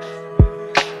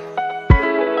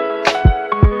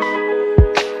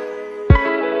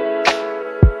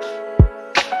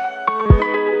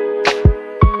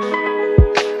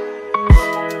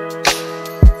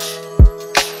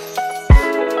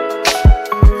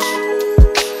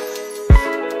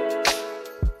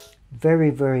 Very,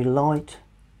 very light,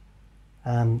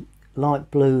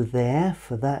 light blue there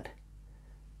for that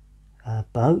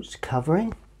boat's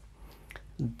covering.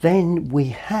 Then we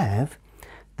have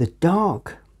the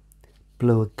dark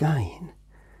blue again.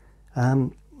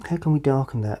 How can we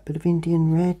darken that? Bit of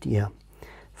Indian red, yeah.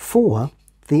 For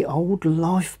the old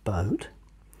lifeboat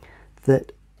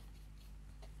that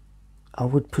I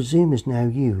would presume is now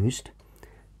used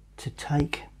to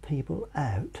take people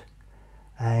out.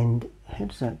 And how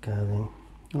does that go then?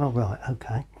 Oh right,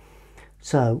 okay.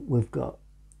 So we've got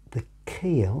the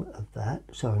keel of that,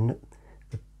 sorry,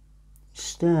 the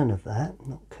stern of that,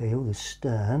 not keel, the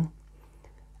stern,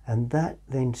 and that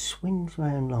then swings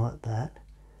around like that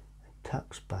and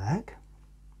tucks back.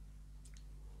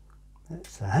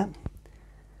 That's that.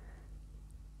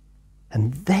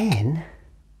 And then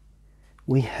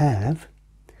we have,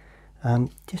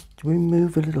 just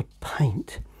remove a little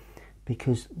paint,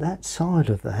 because that side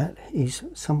of that is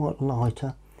somewhat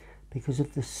lighter because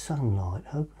of the sunlight.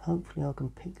 Hopefully I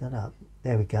can pick that up.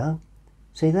 There we go.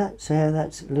 See that? See how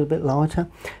that's a little bit lighter?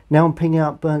 Now I'm picking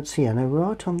up burnt sienna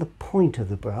right on the point of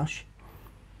the brush,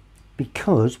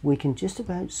 because we can just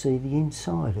about see the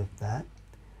inside of that,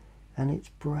 and it's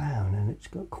brown and it's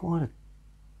got quite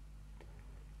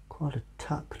a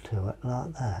tuck to it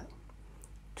like that.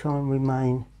 Try and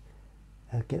remain,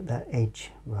 get that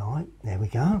edge right. There we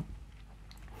go.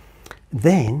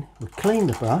 Then we clean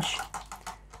the brush,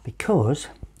 because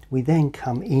we then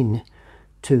come in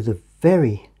to the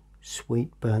very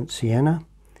sweet burnt sienna,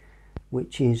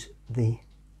 which is the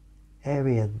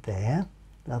area there,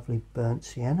 lovely burnt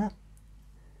sienna.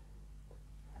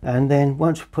 And then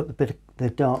once we put the bit of the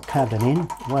dark cabin in,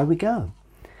 away we go.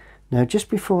 Now just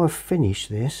before I finish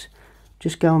this,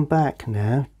 just going back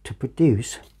now to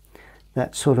produce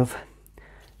that sort of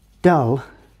dull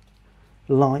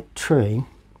light tree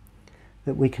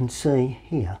that we can see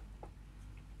here.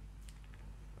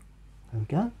 There we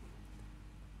go.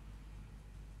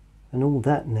 And all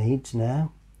that needs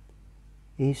now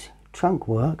is trunk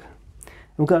work.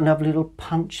 And we've got another little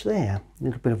punch there, a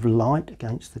little bit of light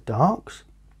against the darks.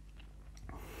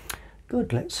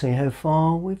 Good, let's see how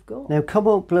far we've got. Now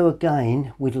cobalt blue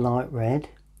again with light red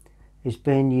is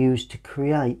being used to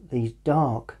create these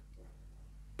dark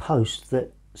posts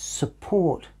that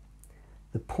support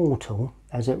the portal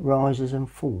as it rises and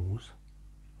falls.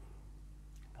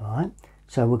 Alright,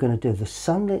 so we're going to do the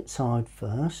sunlit side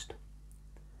first,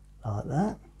 like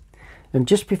that. And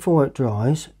just before it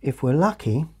dries, if we're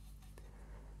lucky,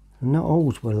 and not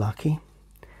always we're lucky,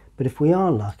 but if we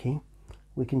are lucky,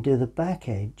 we can do the back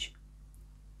edge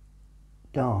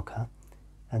darker,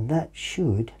 and that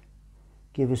should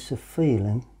give us a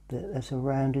feeling that there's a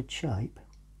rounded shape.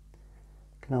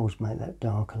 Can always make that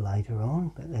darker later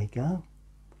on, but there you go.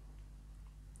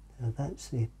 So that's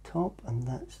the top and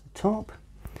that's the top.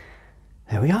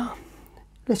 There we are.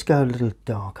 Let's go a little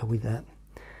darker with that.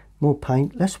 More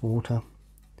paint, less water,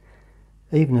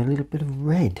 even a little bit of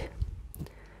red.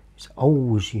 It's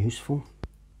always useful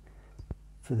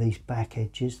for these back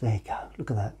edges. There you go,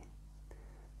 look at that.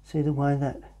 See the way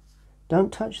that,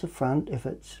 don't touch the front. If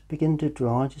it's beginning to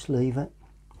dry, just leave it.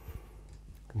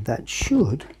 And that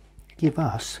should give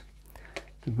us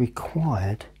the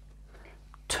required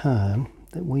turn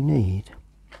that we need.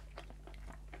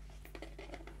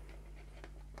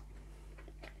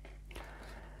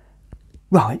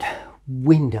 Right,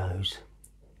 windows.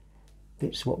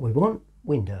 That's what we want,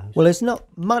 windows. Well, there's not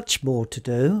much more to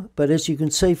do, but as you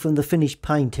can see from the finished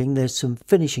painting, there's some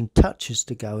finishing touches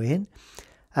to go in.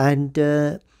 And,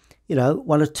 you know,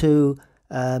 one or two,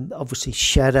 obviously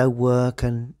shadow work,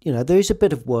 and, you know, there is a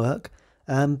bit of work,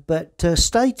 but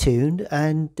stay tuned,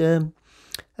 and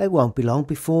it won't be long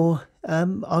before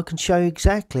I can show you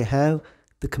exactly how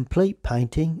the complete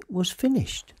painting was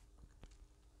finished.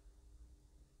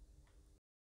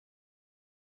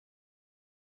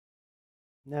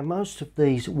 Now most of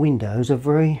these windows are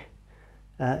very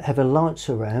heavy lights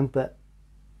around, but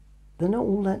they're not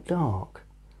all that dark.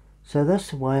 So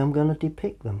that's the way I'm going to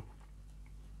depict them.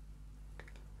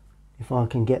 If I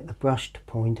can get the brush to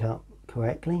point up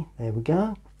correctly, there we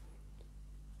go.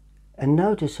 And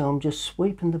notice I'm just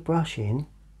sweeping the brush in.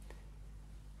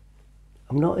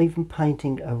 I'm not even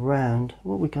painting around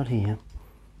what we got here.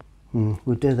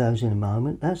 We'll do those in a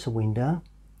moment. That's a window,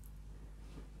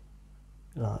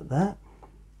 like that.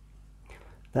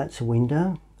 That's a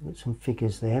window. Got some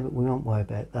figures there, but we won't worry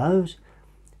about those.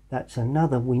 That's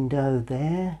another window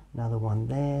there, another one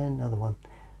there, another one.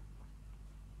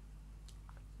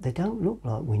 They don't look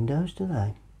like windows, do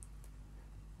they?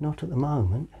 Not at the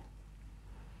moment.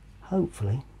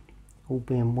 Hopefully, all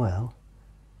being well,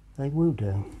 they will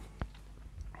do.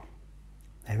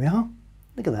 There we are.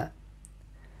 Look at that.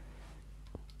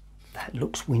 That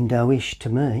looks window-ish to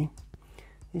me.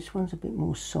 This one's a bit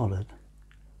more solid.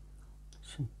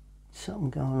 Something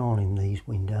going on in these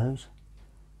windows.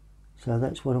 So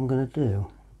that's what I'm going to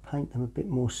do. Paint them a bit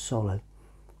more solid.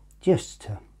 Just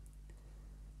to...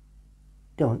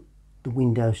 don't want the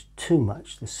windows too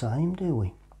much the same, do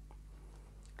we?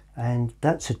 And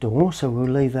that's a door, so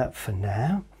we'll leave that for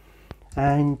now.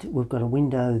 And we've got a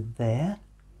window there.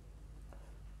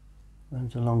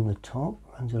 Runs along the top,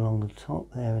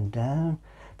 there and down.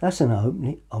 That's an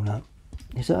opening. Oh no,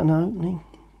 is that an opening?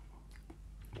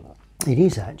 It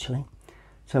is actually.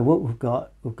 So what we've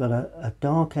got a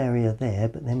dark area there,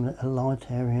 but then a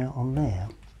light area on there.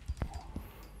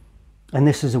 And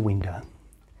this is a window.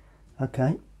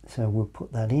 Okay, so we'll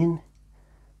put that in.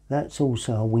 That's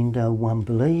also a window, one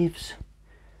believes.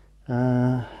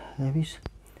 There is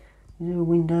there a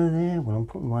window there? Well, I'm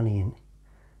putting one in.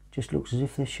 Just looks as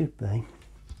if there should be.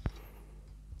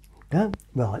 No?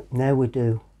 Right, now we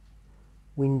do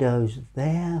windows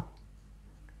there.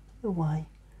 The way,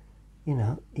 you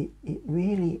know, it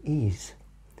really is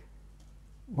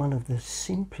one of the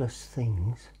simplest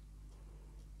things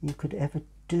you could ever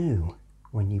do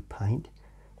when you paint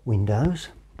windows.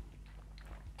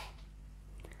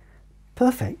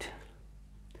 Perfect.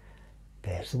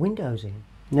 There's the windows in.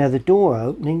 Now the door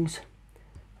openings,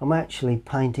 I'm actually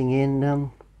painting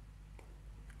in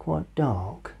quite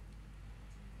dark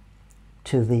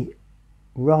to the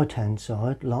right hand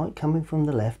side, light coming from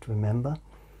the left, remember,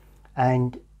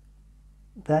 and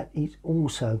that is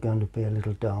also going to be a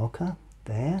little darker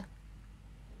there.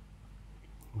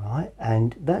 Right,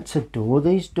 and that's a door.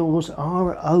 These doors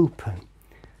are open,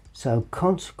 so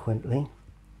consequently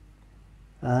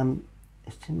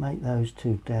let's make those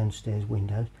two downstairs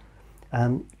windows.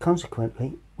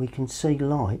 Consequently we can see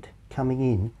light coming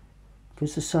in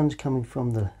because the sun's coming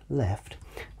from the left.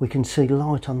 We can see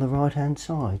light on the right hand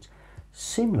side.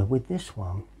 Similar with this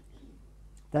one.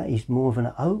 That is more of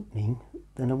an opening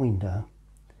than a window.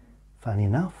 Funny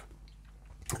enough.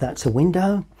 That's a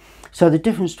window. So the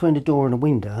difference between a door and a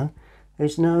window,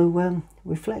 there's no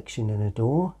reflection in a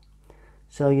door,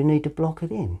 so you need to block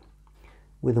it in.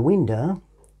 With a window,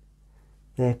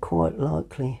 there quite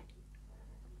likely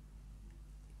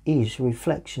is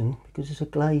reflection because it's a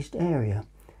glazed area,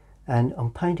 and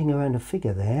I'm painting around a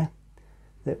figure there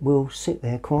that will sit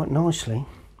there quite nicely.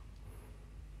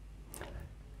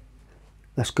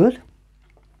 That's good.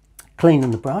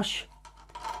 Cleaning the brush,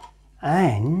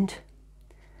 and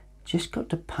just got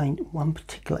to paint one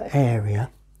particular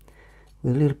area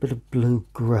with a little bit of blue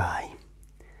grey,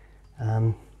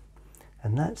 and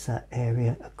that's that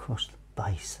area across the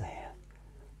base there.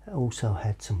 That also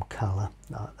had some colour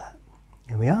like that.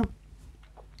 There we are.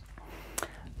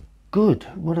 Good.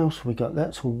 What else have we got?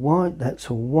 That's all white. That's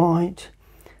all white.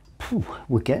 Phew,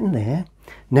 we're getting there.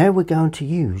 Now we're going to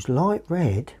use light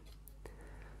red.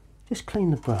 Just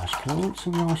clean the brush because I want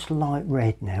some nice light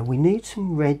red now. We need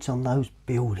some reds on those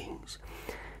buildings.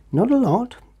 Not a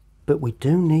lot, but we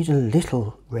do need a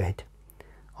little red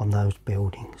on those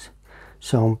buildings.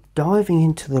 So I'm diving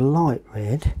into the light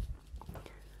red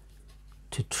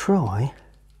to try.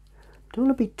 Don't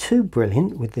want to be too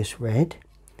brilliant with this red.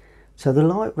 So the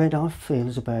light red I feel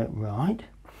is about right.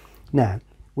 Now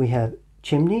we have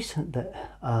chimneys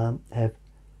that have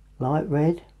light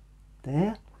red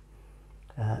there.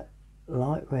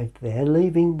 Light red there,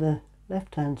 leaving the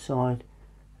left hand side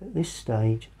at this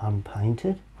stage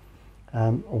unpainted.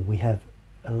 Or we have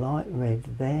a light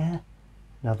red there,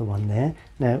 another one there.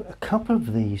 Now a couple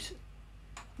of these,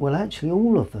 well actually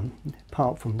all of them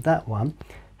apart from that one,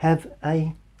 have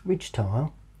a ridge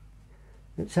tile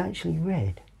that's actually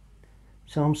red.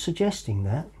 So I'm suggesting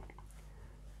that,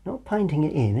 not painting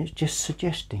it in, it's just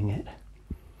suggesting it.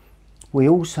 We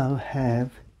also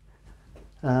have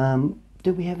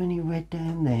do we have any red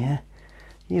down there?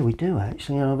 Yeah, we do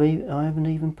actually. I haven't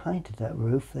even painted that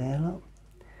roof there. Look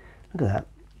at that.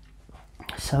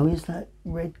 So is that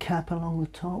red cap along the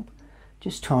top?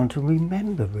 Just trying to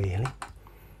remember really.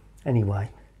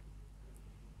 Anyway,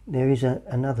 there is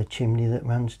another chimney that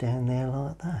runs down there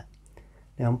like that.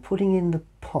 Now I'm putting in the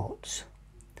pots,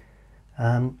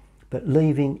 but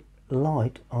leaving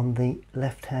light on the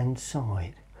left hand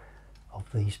side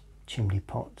of these chimney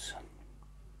pots.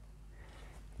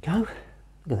 Go,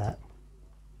 look at that.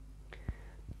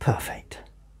 Perfect.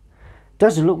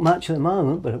 Doesn't look much at the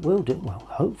moment, but it will do, well,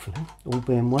 hopefully, all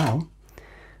being well.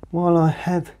 While I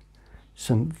have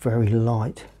some very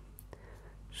light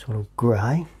sort of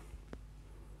grey,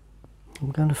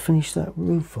 I'm going to finish that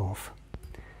roof off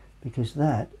because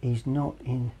that is not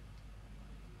in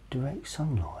direct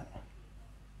sunlight.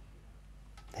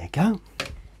 There you go.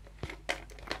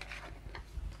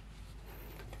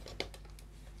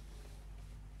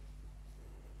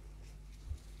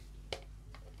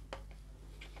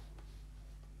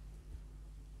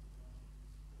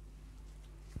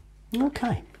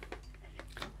 Okay,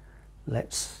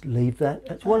 let's leave that.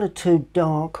 It's one or two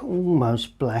dark,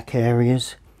 almost black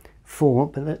areas for,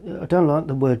 but I don't like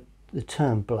the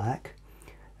term black,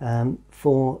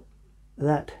 for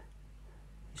that.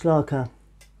 It's like a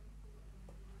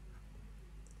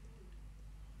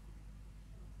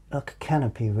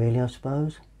canopy really, I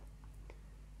suppose.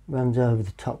 Runs over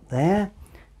the top there.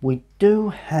 We do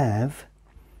have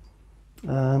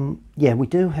yeah, we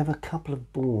do have a couple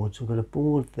of boards. We've got a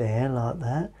board there like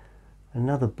that,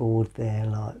 another board there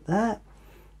like that.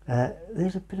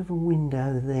 There's a bit of a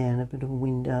window there and a bit of a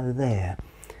window there.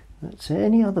 That's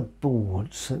any other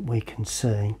boards that we can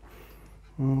see?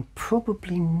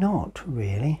 Probably not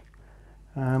really.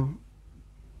 No.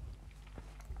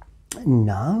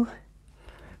 A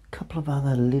couple of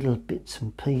other little bits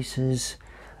and pieces.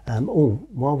 Oh,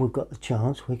 while we've got the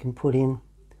chance, we can put in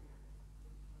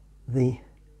the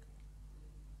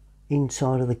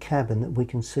inside of the cabin that we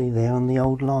can see there on the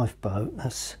old lifeboat.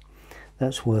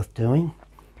 That's worth doing.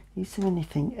 Is there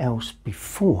anything else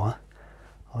before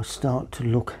I start to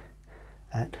look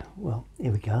at, well,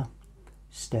 here we go,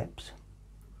 steps.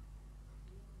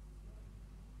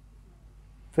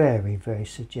 Very, very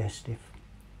suggestive.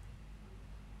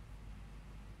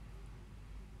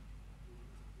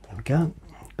 There we go,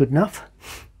 good enough.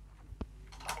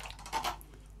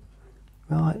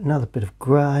 Right, another bit of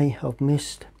grey I've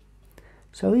missed.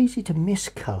 So easy to miss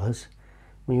colours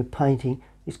when you're painting.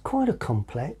 It's quite a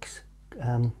complex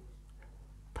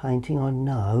painting, I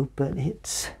know, but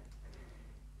it's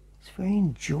very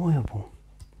enjoyable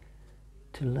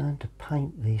to learn to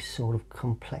paint these sort of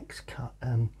complex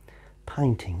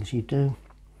paintings. You do.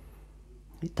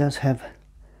 It does have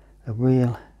a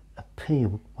real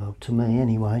appeal, well, to me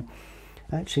anyway.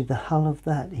 Actually, the hull of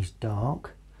that is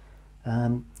dark.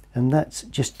 And that's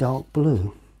just dark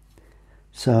blue.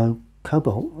 So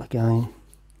cobalt again.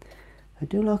 I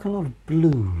do like a lot of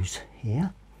blues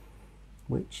here,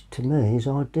 which to me is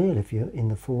ideal if you're in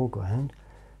the foreground.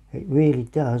 It really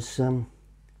does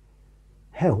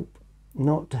help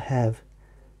not to have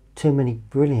too many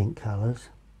brilliant colours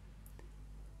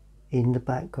in the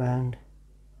background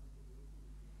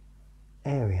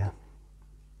area.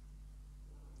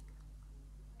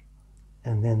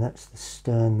 And then that's the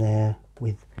stern there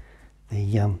with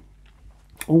the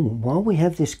oh, while we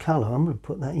have this colour, I'm going to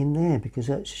put that in there because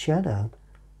that's shadow.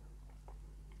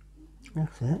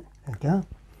 That's it. There we go.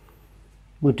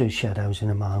 We'll do shadows in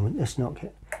a moment. Let's not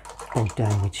get bogged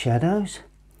down with shadows.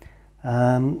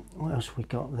 What else we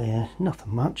got there?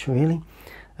 Nothing much really.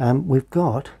 We've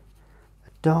got a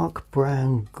dark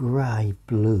brown grey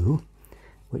blue,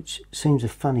 which seems a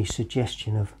funny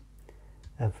suggestion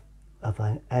of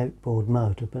an outboard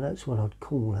motor, but that's what I'd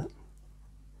call it.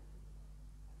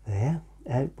 There,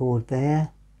 outboard there,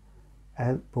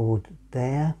 outboard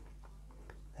there.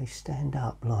 They stand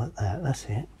up like that, that's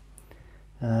it.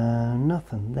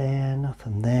 Nothing there,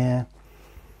 nothing there.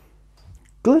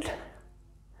 Good.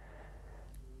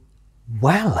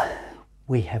 Well,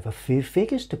 we have a few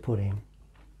figures to put in.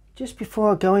 Just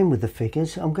before I go in with the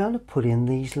figures, I'm going to put in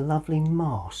these lovely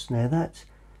masts. Now that's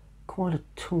quite a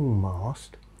tall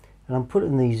mast, and I'm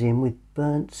putting these in with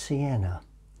burnt sienna.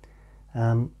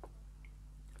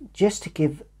 Just to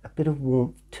give a bit of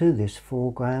warmth to this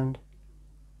foreground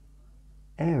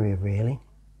area really.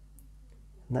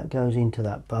 And that goes into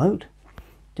that boat.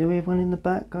 Do we have one in the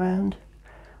background?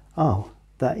 Oh,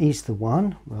 that is the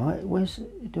one, right?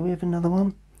 Do we have another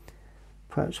one?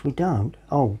 Perhaps we don't.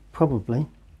 Oh, probably.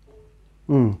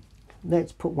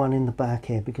 Let's put one in the back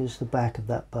here because it's the back of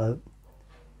that boat.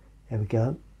 There we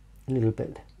go. A little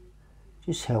bit.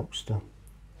 Just helps to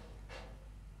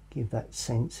give that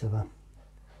sense of a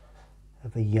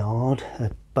yard, a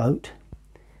boat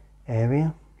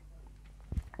area.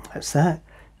 That's that.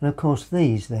 And of course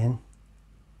these then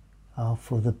are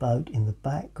for the boat in the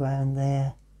background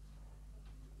there,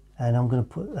 and I'm going to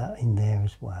put that in there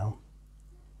as well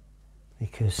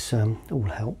because all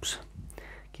helps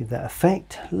give that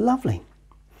effect. Lovely.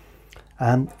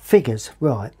 Figures,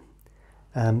 right.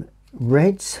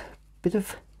 Reds, bit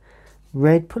of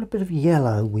red, put a bit of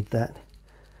yellow with that.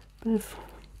 Bit of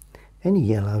any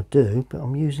yellow do, but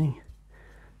I'm using,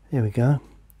 there we go,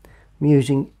 I'm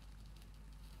using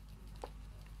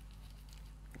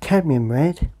cadmium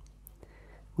red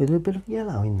with a bit of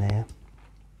yellow in there.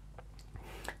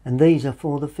 And these are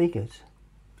for the figures,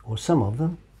 or some of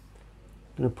them.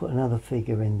 I'm going to put another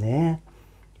figure in there.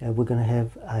 We're going to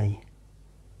have a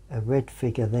red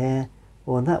figure there,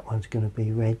 or that one's going to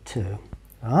be red too.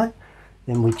 Right,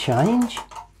 then we change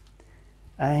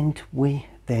and we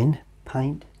then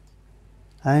paint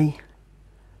a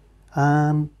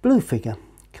blue figure,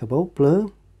 cobalt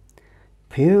blue,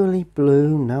 purely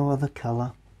blue, no other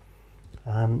colour.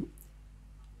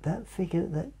 That figure,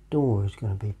 that door is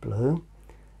going to be blue.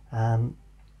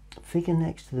 Figure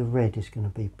next to the red is going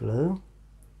to be blue.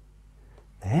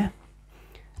 There.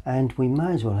 And we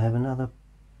may as well have another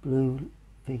blue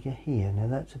figure here. Now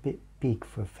that's a bit big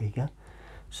for a figure,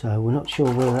 so we're not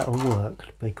sure whether that will work,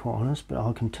 to be quite honest, but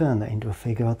I can turn that into a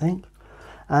figure, I think.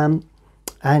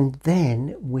 And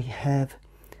then we have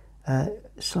a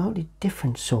slightly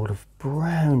different sort of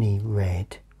browny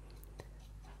red.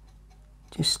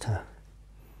 Just to,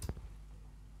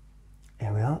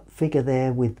 there we are, figure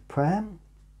there with the pram,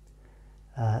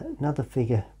 another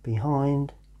figure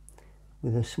behind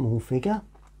with a small figure,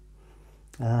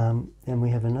 then we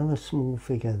have another small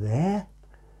figure there.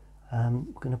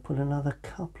 I'm going to put another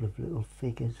couple of little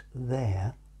figures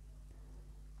there.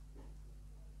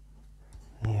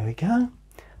 There we go.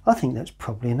 I think that's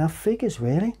probably enough figures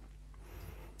really.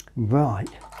 Right,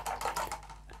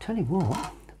 I tell you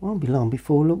what, it won't be long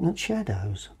before looking at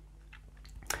shadows.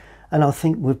 And I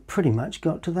think we've pretty much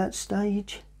got to that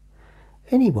stage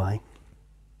anyway.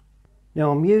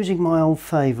 Now I'm using my old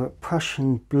favourite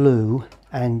Prussian blue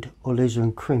and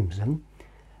alizarin crimson,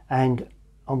 and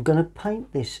I'm going to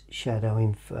paint this shadow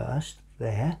in first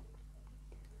there,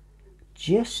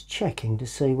 just checking to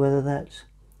see whether that's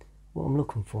what I'm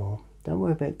looking for. Don't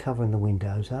worry about covering the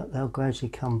windows up, they'll gradually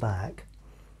come back.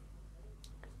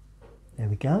 There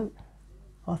we go,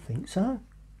 I think so.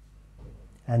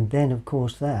 And then of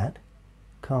course that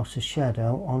casts a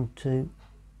shadow onto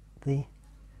the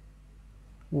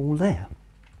wall there.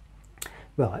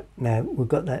 Right, now we've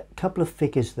got that couple of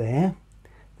figures there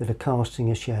that are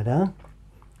casting a shadow.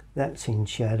 That's in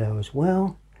shadow as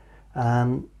well.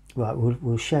 Right,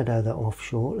 we'll shadow that off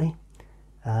shortly.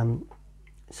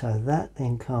 So that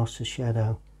then casts a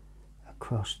shadow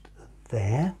across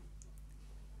there,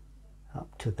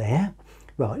 up to there.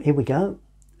 Right, here we go,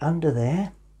 under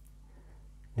there.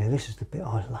 Now this is the bit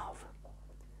I love.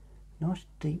 Nice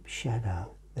deep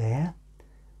shadow there.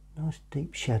 Nice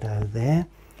deep shadow there.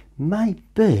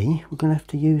 Maybe we're going to have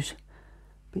to use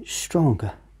a bit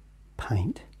stronger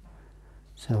paint,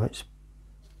 so it's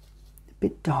a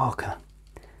bit darker.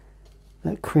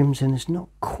 That crimson is not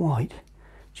quite,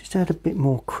 just add a bit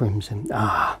more crimson.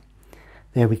 Ah,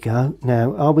 there we go.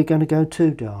 Now, are we going to go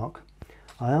too dark?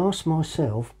 I ask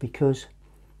myself because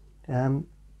quite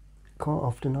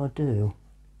often I do.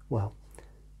 Well,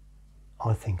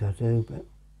 I think I do, but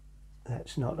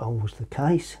that's not always the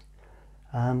case.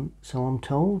 So I'm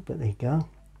told, but there you go.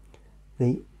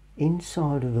 The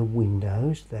inside of the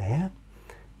windows there,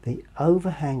 the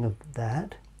overhang of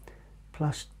that,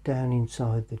 plus down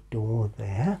inside the door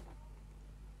there,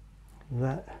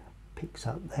 that picks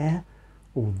up there.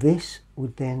 All this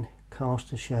would then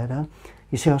cast a shadow.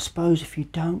 You see, I suppose if you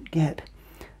don't get,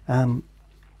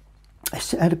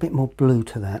 let's add a bit more blue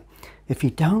to that. If you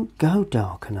don't go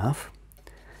dark enough,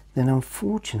 then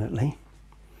unfortunately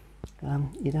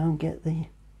you don't get the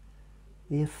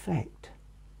effect.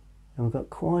 And we've got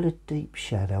quite a deep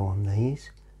shadow on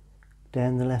these,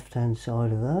 down the left hand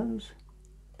side of those,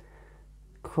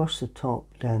 across the top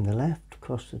down the left,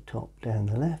 across the top down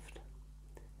the left,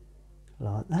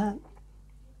 like that.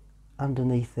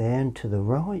 Underneath there and to the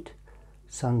right,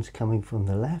 sun's coming from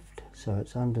the left, so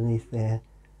it's underneath there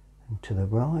and to the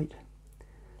right.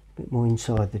 A bit more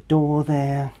inside the door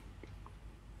there.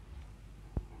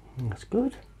 That's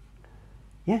good.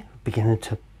 Yeah, beginning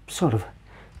to sort of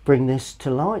bring this to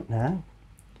light now.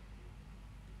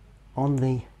 On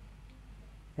the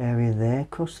area there,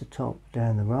 across the top,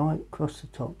 down the right, across the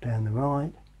top, down the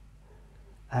right,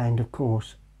 and of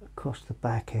course across the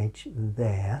back edge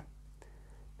there,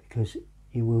 because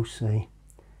you will see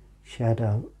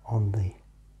shadow on the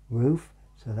roof.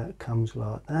 So that comes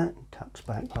like that, tucks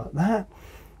back like that.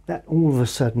 That all of a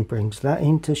sudden brings that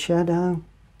into shadow.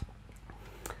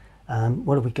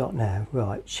 What have we got now?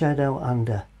 Right, shadow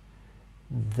under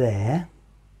there,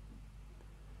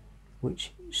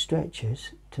 which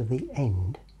stretches to the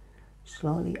end,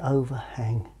 slightly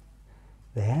overhang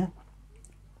there,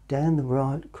 down the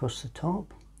right across the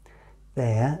top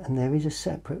there, and there is a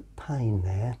separate pane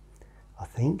there, I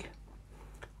think,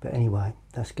 but anyway,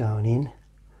 that's going in.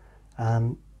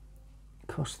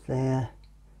 Across there,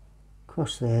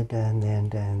 down there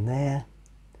and down there.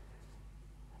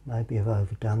 Maybe I've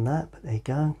overdone that, but there you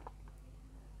go.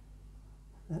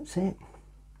 That's it.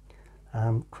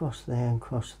 Cross there and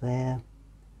cross there.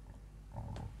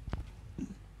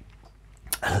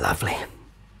 Lovely.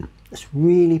 It's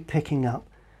really picking up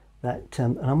that,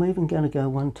 and I'm even going to go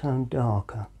one tone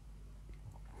darker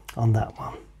on that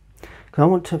one, because I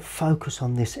want to focus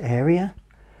on this area,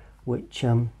 which,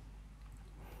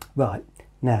 right,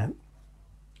 now,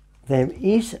 there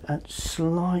is a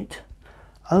slight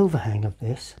overhang of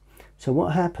this, so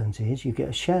what happens is you get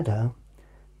a shadow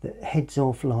that heads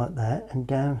off like that and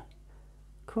down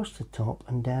across the top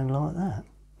and down like that.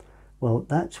 Well,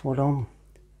 that's what I'm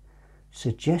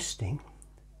suggesting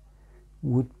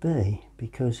would be,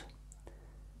 because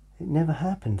it never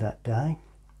happened that day,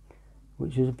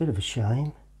 which was a bit of a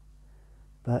shame,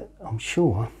 but I'm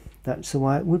sure that's the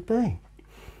way it would be.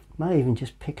 May even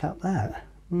just pick up that.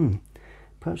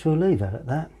 Perhaps we'll leave it at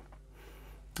that.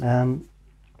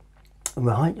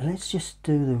 Right, let's just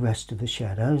do the rest of the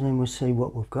shadows and then we'll see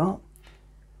what we've got.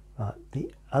 Right,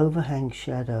 the overhang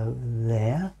shadow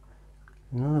there,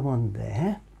 another one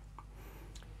there,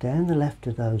 down the left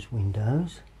of those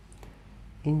windows,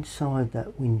 inside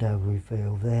that window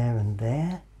reveal there and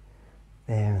there,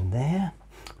 there and there.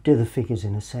 We'll do the figures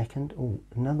in a second. Oh,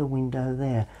 another window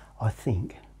there, I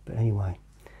think, but anyway,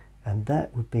 and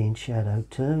that would be in shadow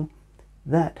too.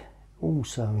 That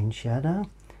also in shadow.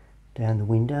 Down the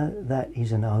window, that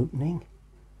is an opening,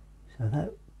 so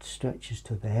that stretches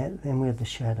to there. Then we have the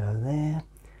shadow there,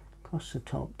 across the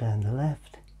top down the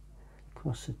left,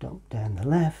 across the top down the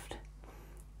left,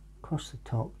 across the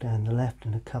top down the left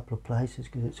in a couple of places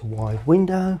because it's a wide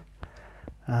window.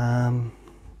 Yeah,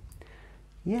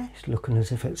 it's looking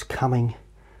as if it's coming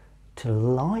to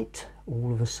light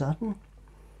all of a sudden.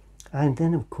 And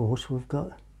then of course we've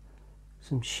got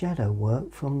some shadow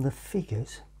work from the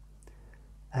figures.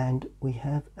 And we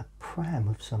have a pram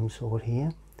of some sort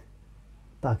here.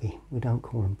 Buggy. We don't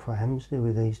call them prams, do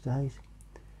we, these days?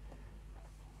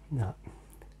 No.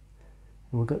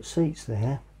 And we've got seats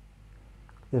there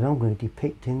that I'm going to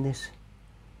depict in this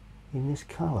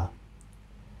colour.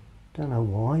 Don't know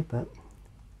why, but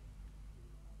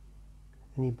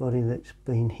anybody that's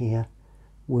been here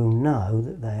will know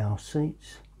that they are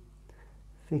seats.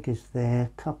 Figures there,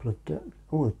 couple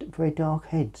of very dark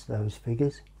heads, those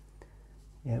figures.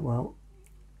 Yeah, well,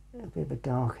 a bit of a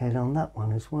dark head on that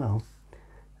one as well.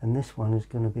 And this one is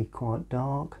going to be quite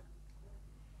dark.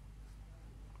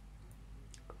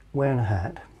 Wearing a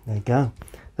hat. There you go.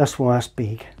 That's why it's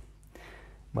big.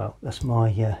 Well, that's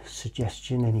my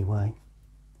suggestion anyway.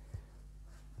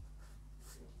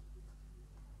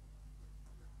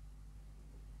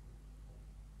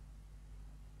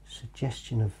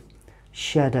 Suggestion of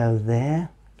shadow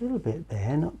there. A little bit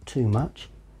there, not too much.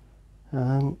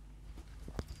 What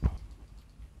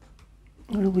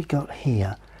have we got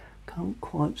here? Can't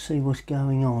quite see what's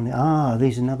going on. Ah,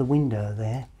 there's another window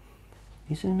there.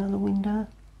 Is there another window?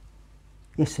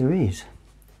 Yes, there is.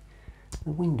 A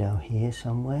window here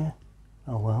somewhere.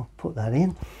 Oh well, put that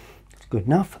in. It's good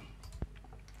enough.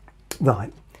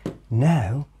 Right,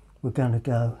 now we're going to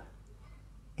go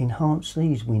enhance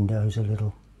these windows a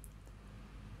little.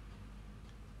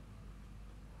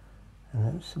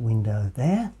 And that's the window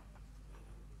there.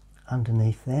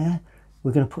 Underneath there.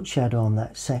 We're going to put shadow on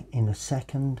that in a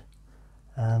second.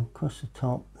 Across the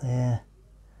top there.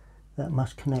 That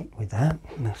must connect with that.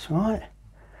 That's right.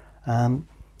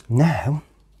 Now,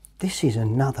 this is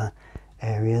another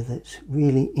area that's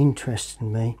really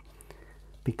interesting me,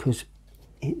 because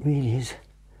it really is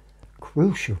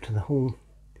crucial to the whole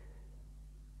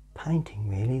painting,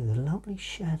 really. The lovely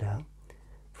shadow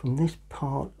from this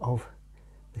part of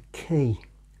the key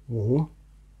wall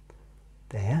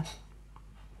there.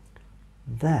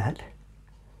 That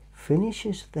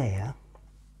finishes there,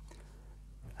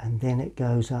 and then it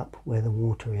goes up where the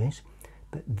water is,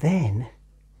 but then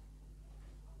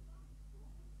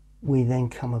we then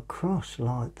come across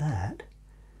like that,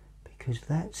 because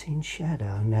that's in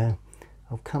shadow. Now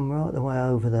I've come right the way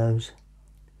over those,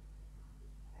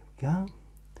 there we go,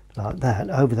 like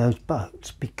that, over those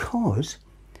boats, because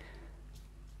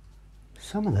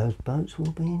some of those boats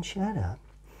will be in shadow.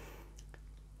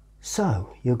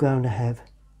 So you're going to have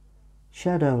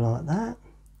shadow like that,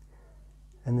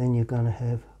 and then you're going to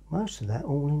have most of that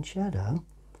all in shadow,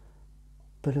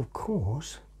 but of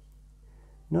course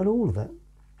not all of it.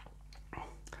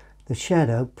 The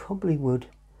shadow probably would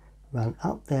run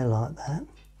up there like that,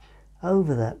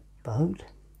 over that boat,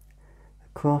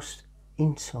 across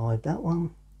inside that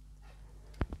one,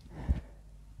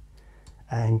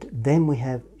 and then we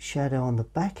have shadow on the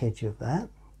back edge of that,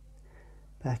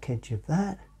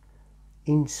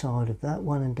 inside of that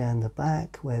one, and down the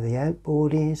back where the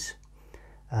outboard is.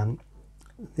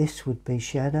 This would be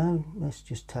shadow. Let's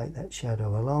just take that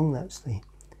shadow along.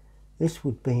 This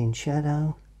would be in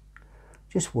shadow.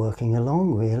 Just working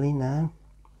along really now,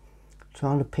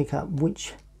 trying to pick up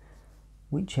which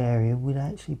area would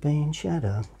actually be in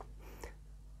shadow.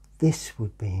 This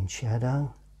would be in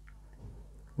shadow.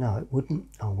 No, it wouldn't.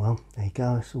 Oh well, there you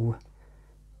go. So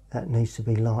that needs to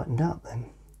be lightened up then.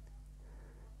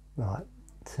 Right,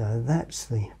 so that's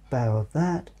the bow of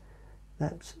that.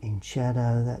 That's in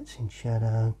shadow, that's in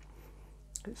shadow.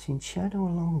 It's in shadow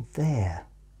along there.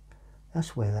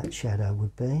 That's where that shadow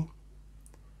would be.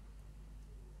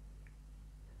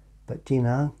 But do you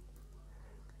know,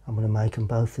 I'm going to make them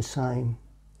both the same.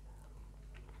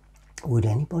 Would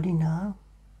anybody know?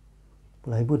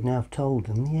 Well, they wouldn't have told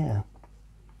them, yeah.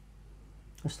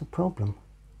 That's the problem.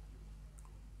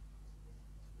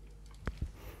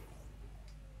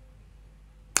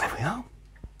 There we are.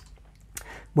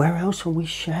 Where else are we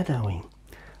shadowing?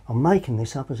 I'm making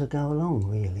this up as I go along,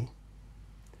 really,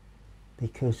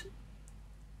 because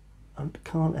I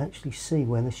can't actually see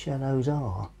where the shadows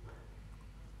are.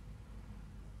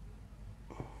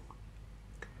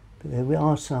 But there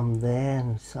are some there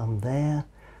and some there.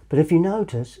 But if you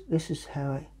notice, this is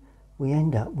how we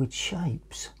end up with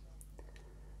shapes.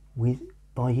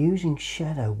 By using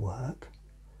shadow work,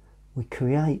 we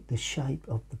create the shape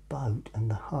of the boat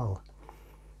and the hull.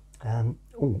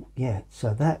 Oh yeah,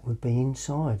 so that would be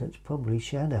inside. It's probably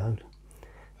shadowed.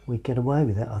 We'd get away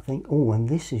with that, I think. Oh, and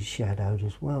this is shadowed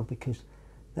as well, because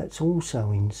that's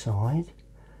also inside.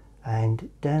 And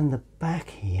down the back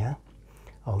here,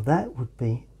 oh, that would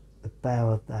be the bow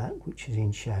of that, which is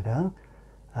in shadow.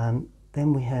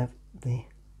 Then we have the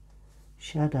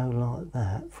shadow like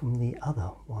that from the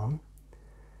other one.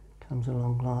 Comes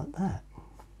along like that.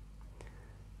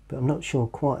 But I'm not sure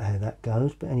quite how that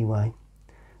goes, but anyway,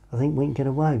 I think we can get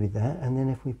away with that. And then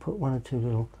if we put one or two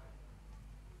little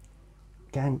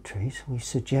gantries, we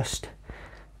suggest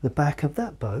the back of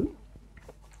that boat.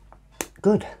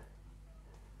 Good.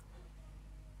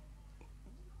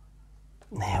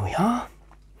 There we are.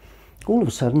 All of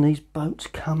a sudden these boats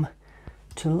come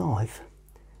to life.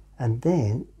 And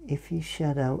then if you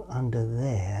shadow under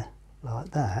there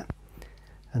like that,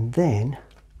 and then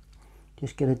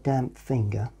just get a damp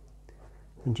finger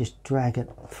and just drag it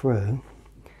through,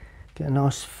 get a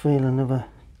nice feeling of a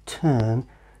turn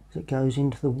as it goes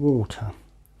into the water.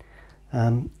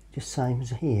 Just same as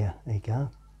here. There you go.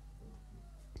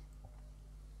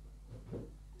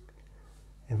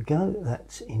 There we go.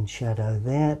 That's in shadow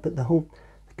there, but the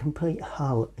complete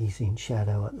hull is in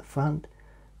shadow at the front,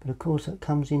 but of course that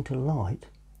comes into light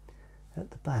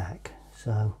at the back.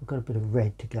 So we've got a bit of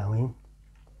red to go in.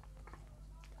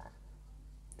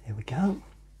 There we go.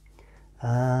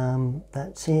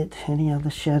 That's it. Any other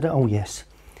shadow? Oh yes,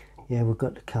 yeah, we've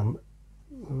got to come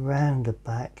round the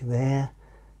back there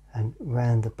and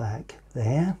round the back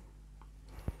there.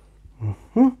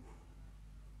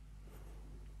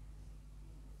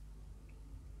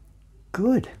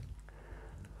 Good.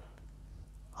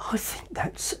 I think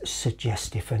that's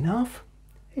suggestive enough.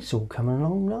 It's all coming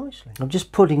along nicely. I'm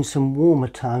just putting some warmer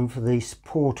tone for these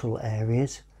portal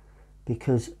areas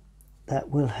because that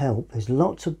will help. There's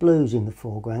lots of blues in the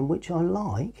foreground, which I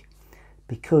like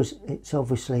because it's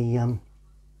obviously is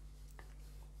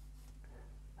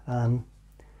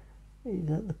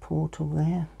that the portal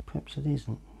there? Perhaps it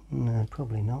isn't. No,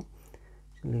 probably not.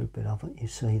 There's a little bit of it you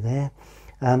see there,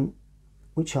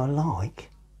 which I like.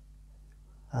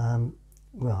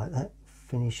 Right, that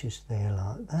finishes there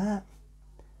like that.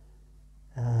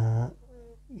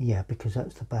 Yeah, because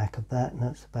that's the back of that, and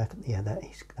that's the back of, yeah, that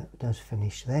does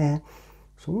finish there.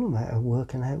 It's all a matter of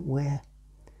working out where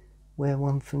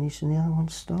one finishes and the other one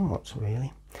starts,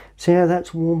 really. See how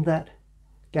that's warmed that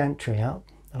gantry up?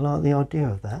 I like the idea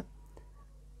of that.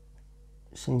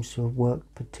 It seems to have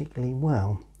worked particularly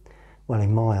well. Well,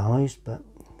 in my eyes, but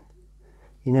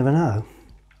you never know.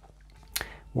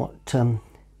 What,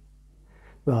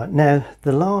 right, now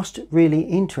the last really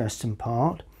interesting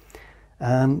part,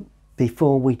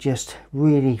 before we just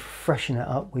really freshen it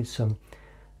up with some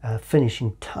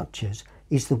finishing touches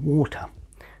is the water.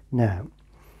 Now,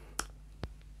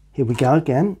 here we go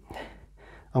again.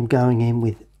 I'm going in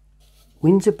with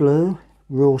Windsor Blue,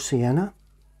 Raw Sienna.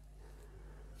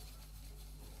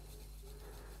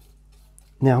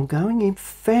 Now I'm going in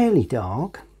fairly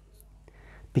dark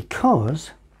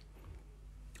because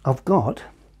I've got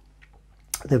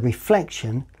the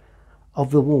reflection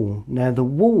of the wall. Now the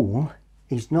wall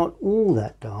is not all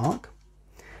that dark,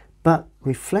 but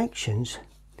reflections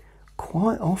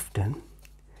quite often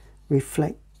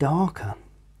reflect darker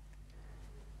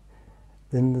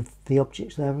than the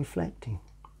objects they're reflecting.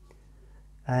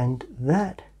 And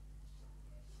that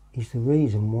is the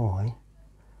reason why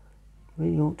I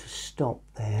really ought to stop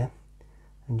there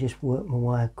and just work my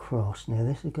way across. Now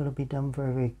this has got to be done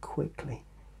very, very quickly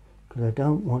because I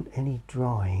don't want any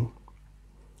drying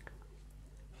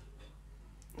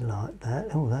like that.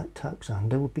 Oh, that tucks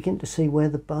under. We'll begin to see where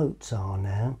the boats are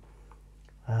now,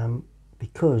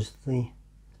 because the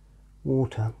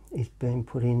water is being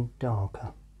put in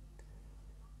darker.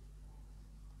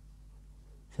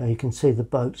 So you can see the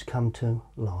boats come to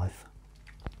life.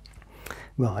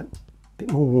 Right, a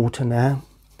bit more water now.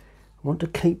 I want to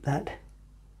keep that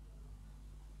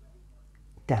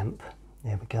damp.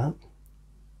 There we go.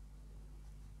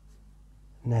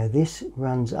 Now this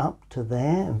runs up to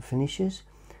there and finishes.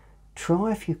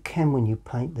 Try if you can when you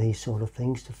paint these sort of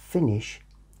things to finish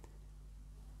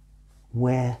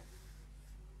where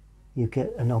you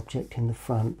get an object in the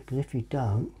front, because if you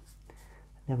don't, it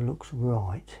never looks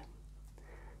right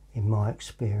in my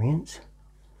experience.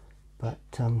 But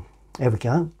there we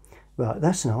go. Right,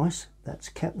 that's nice. That's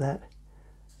kept that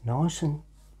nice and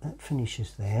that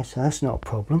finishes there, so that's not a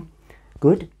problem.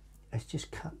 Good. Let's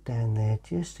just cut down there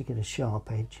just to get a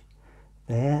sharp edge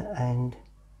there and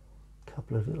a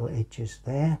couple of little edges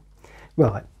there.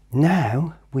 Right,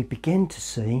 now we begin to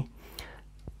see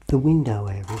the window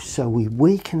areas, so we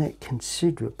weaken it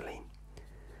considerably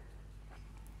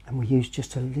and we use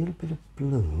just a little bit of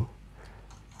blue.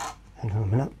 Hang on a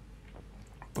minute.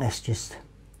 Let's just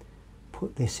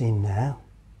put this in now.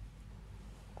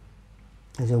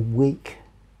 There's a weak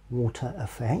water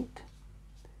effect.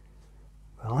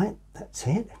 Right, that's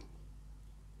it.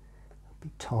 It'll be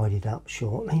tidied up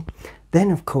shortly. Then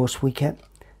of course we get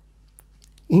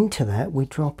into that, we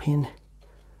drop in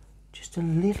just a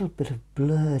little bit of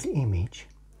blurred image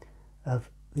of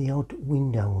the odd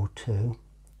window or two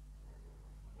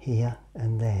here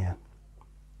and there.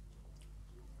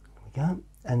 There we go.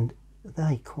 And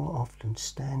they quite often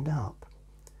stand up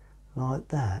like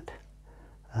that.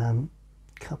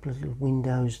 Couple of little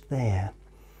windows there.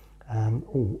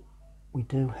 Oh, we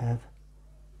do have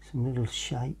some little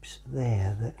shapes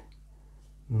there that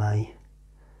may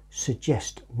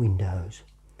suggest windows.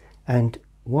 And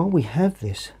while we have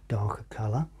this darker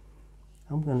colour,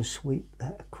 I'm going to sweep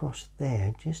that across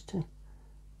there just to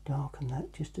darken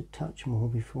that just a touch more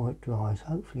before it dries.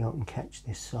 Hopefully I can catch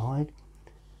this side.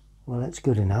 Well, that's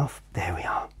good enough. There we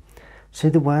are. See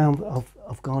the way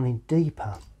I've gone in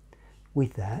deeper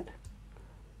with that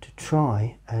to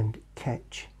try and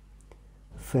catch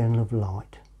a film of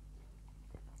light.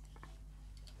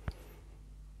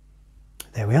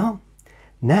 There we are.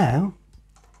 Now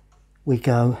we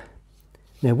go.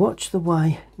 Now watch the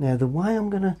way. Now the way I'm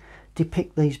going to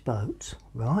depict these boats,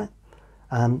 right?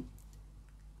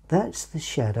 That's the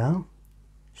shadow.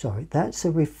 Sorry, that's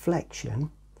the reflection,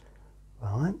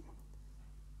 right?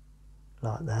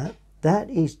 Like that. That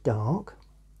is dark,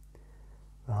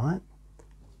 right?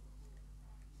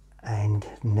 And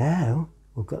now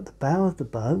we've got the bow of the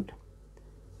boat,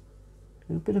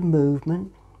 a little bit of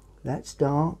movement. That's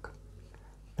dark,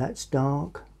 that's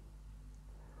dark,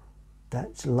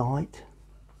 that's light,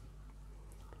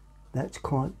 that's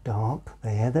quite dark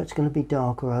there. That's going to be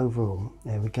darker overall.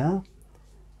 There we go.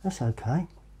 That's okay.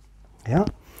 Yeah.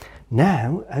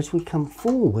 Now as we come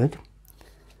forward,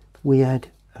 we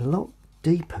add a lot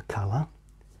deeper colour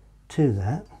to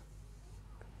that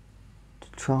to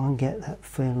try and get that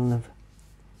feeling of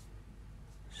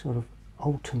sort of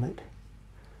ultimate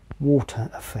water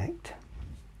effect.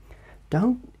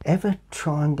 Don't ever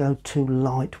try and go too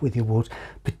light with your waters,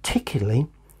 particularly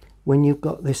when you've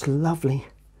got this lovely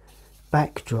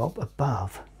backdrop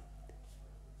above.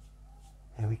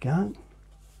 There we go,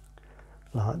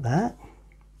 like that.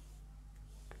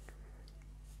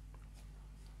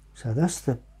 So that's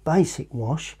the basic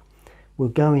wash. We'll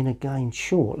go in again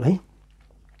shortly.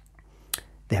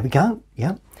 There we go.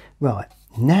 Yep. Right,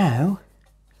 now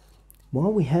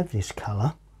while we have this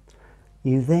colour,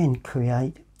 you then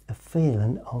create a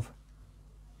feeling of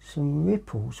some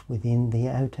ripples within the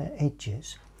outer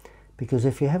edges, because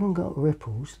if you haven't got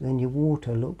ripples then your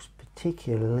water looks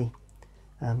particularly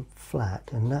flat,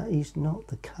 and that is not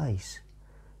the case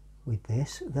with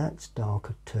this. That's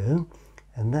darker too,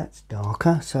 and that's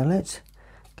darker. So let's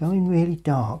go in really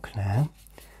dark now,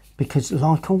 because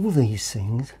like all these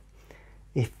things,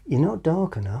 if you're not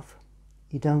dark enough,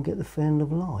 you don't get the feeling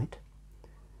of light.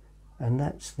 And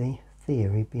that's the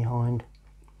theory behind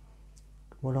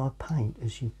what I paint,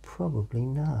 as you probably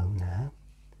know now.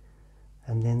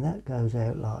 And then that goes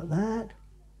out like that,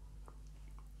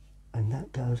 and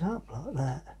that goes up like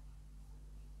that,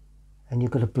 and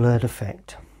you've got a blurred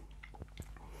effect.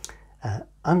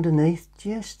 Underneath,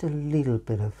 just a little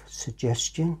bit of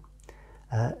suggestion.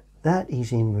 That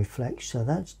is in reflection, so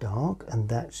that's dark, and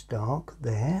that's dark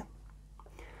there.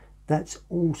 That's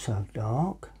also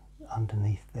dark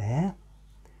underneath there.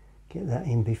 Get that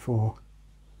in before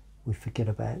we forget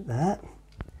about that.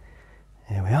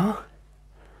 There we are.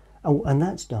 Oh, and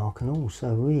that's dark, and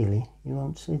also really you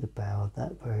won't see the bow of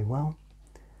that very well.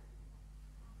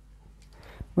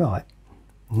 Right,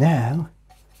 now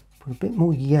put a bit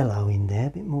more yellow in there,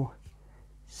 a bit more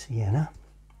sienna.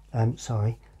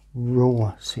 Sorry,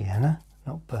 raw sienna,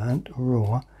 not burnt,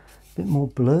 raw. A bit more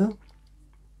blue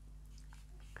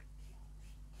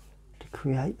to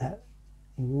create that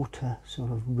water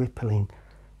sort of rippling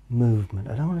movement.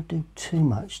 I don't want to do too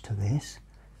much to this.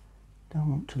 Don't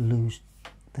want to lose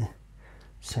the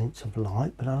sense of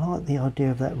light, but I like the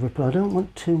idea of that ripple. I don't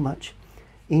want too much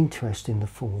interest in the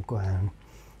foreground.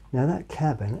 Now that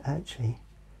cabin actually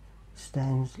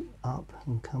stands up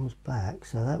and comes back,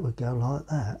 so that would go like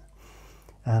that.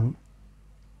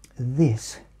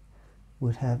 This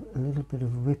would have a little bit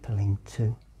of rippling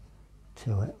to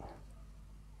it,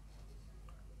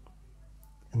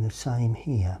 and the same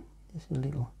here. Just a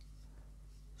little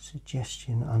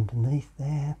suggestion underneath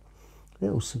there,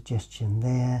 little suggestion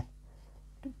there,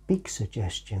 big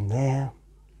suggestion there.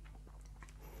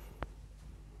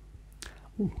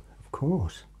 Ooh, of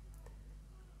course,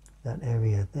 that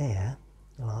area there,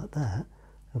 like that.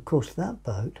 Of course, that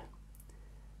boat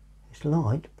is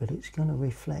light, but it's going to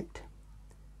reflect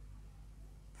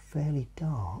fairly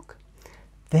dark.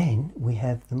 Then we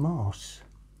have the masts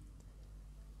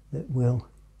that will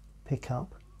pick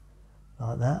up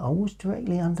like that, always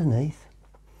directly underneath.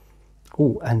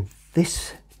 Oh, and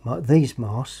these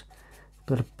masts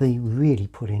got to be really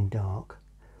put in dark,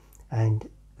 and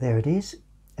there it is.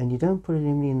 And you don't put it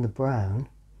in the brown,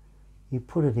 you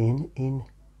put it in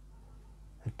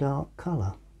a dark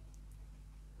colour.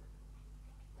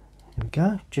 There we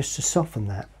go, just to soften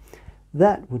that.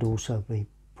 That would also be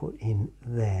put in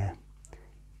there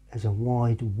as a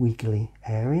wide wiggly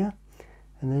area,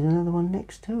 and there's another one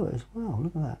next to it as well.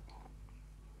 Look at that.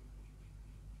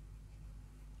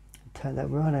 Take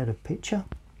that right out of picture.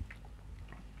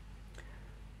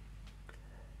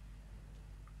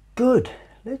 Good.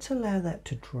 Let's allow that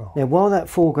to dry. Now while that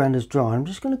foreground is dry, I'm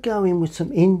just going to go in with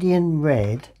some Indian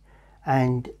red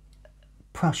and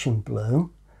Prussian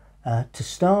blue to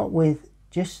start with,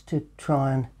 just to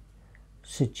try and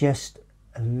suggest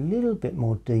a little bit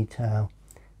more detail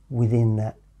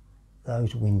within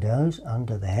those windows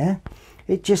under there.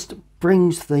 It just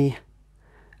brings the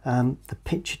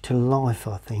picture to life,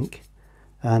 I think,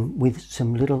 with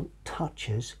some little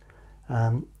touches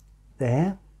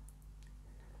there.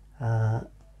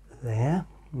 There,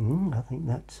 I think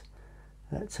that's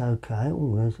okay.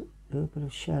 Oh, there's a little bit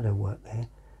of shadow work there,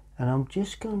 and I'm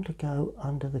just going to go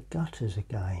under the gutters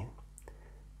again,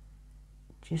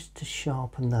 just to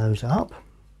sharpen those up.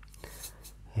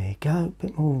 There you go, a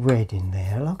bit more red in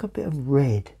there. I like a bit of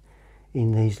red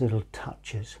in these little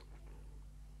touches.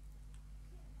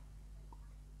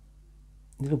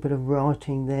 A little bit of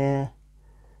writing there,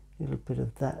 a little bit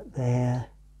of that there.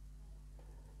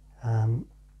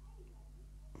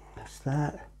 That's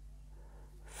that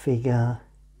figure.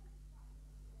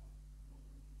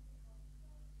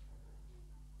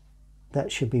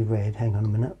 That should be red. Hang on a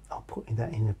minute, I'll put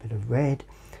that in a bit of red.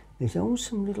 There's also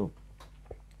some little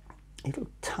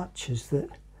touches that,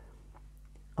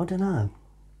 I don't know,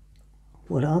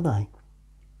 what are they?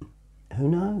 Who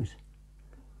knows?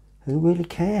 Who really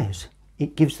cares?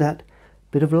 It gives that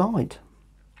bit of light.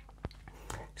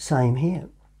 Same here,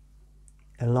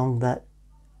 along that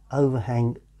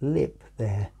overhang lip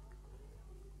there.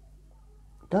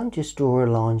 Don't just draw a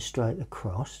line straight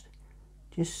across,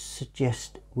 just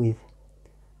suggest with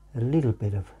a little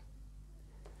bit of,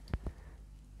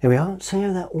 there we are. See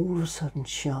how that all of a sudden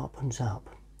sharpens up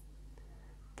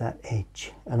that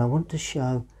edge, and I want to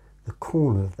show the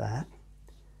corner of that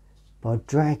by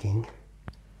dragging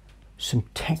some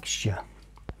texture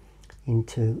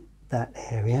into that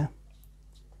area,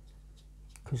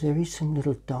 because there is some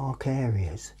little dark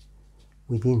areas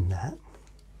within that.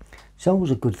 It's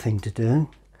always a good thing to do,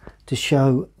 to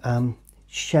show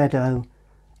shadow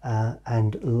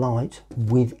and light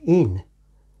within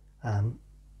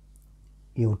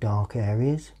your dark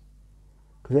areas,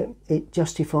 because it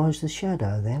justifies the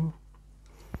shadow then,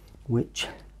 which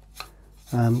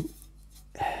a bit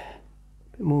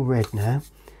more red now.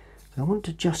 I want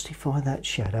to justify that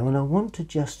shadow, and I want to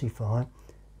justify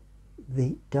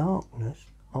the darkness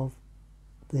of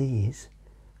these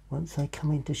once they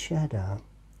come into shadow.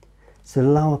 It's the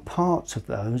lower parts of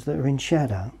those that are in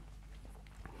shadow.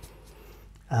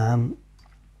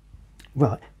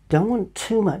 Right, don't want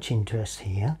too much interest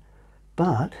here,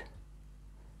 but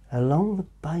along the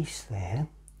base there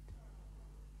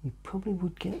you probably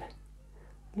would get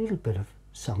a little bit of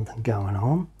something going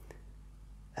on,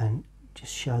 and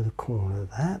just show the corner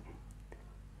of that.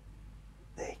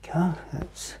 There you go,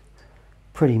 that's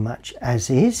pretty much as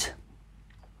is.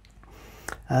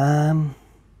 We've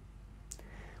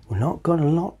not got a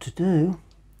lot to do.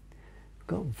 We've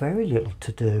got very little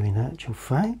to do in actual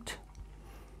fact.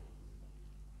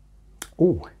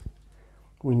 Oh,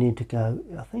 we need to go,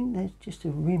 I think there's just a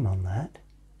rim on that,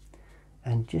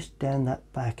 and just down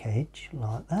that back edge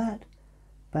like that,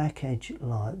 back edge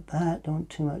like that. Don't want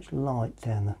too much light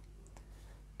down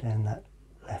that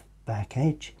left back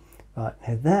edge. Right,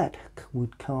 now that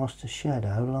would cast a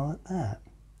shadow like that.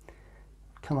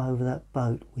 Come over that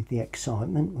boat with the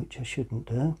excitement, which I shouldn't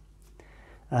do.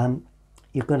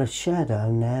 You've got a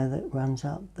shadow now that runs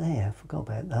up there. I forgot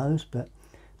about those, but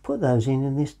put those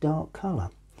in this dark colour.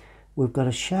 We've got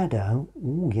a shadow,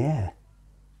 oh yeah,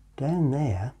 down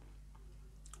there,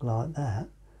 like that,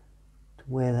 to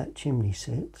where that chimney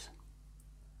sits,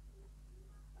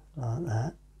 like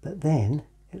that. But then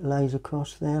it lays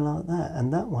across there like that,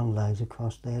 and that one lays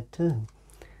across there too.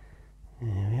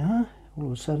 There we are. All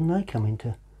of a sudden they come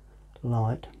into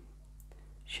light.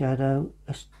 Shadow,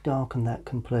 let's darken that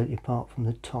completely apart from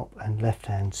the top and left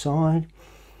hand side.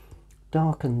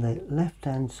 Darken the left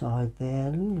hand side there,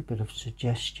 a little bit of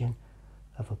suggestion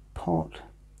of a pot,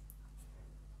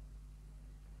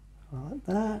 like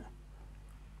that.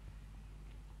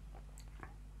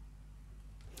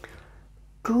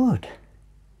 Good.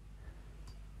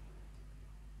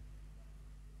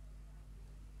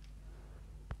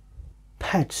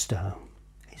 Padstow,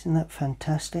 isn't that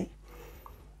fantastic?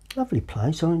 Lovely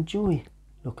place. I enjoy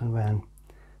looking around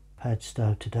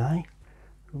Padstow today. I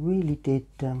really did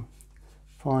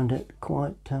find it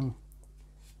quite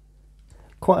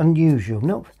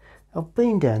unusual. I've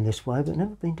been down this way, but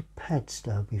never been to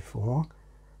Padstow before.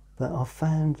 But I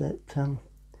found that it's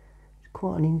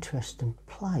quite an interesting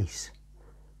place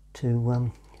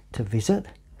to visit,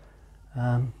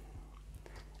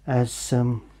 as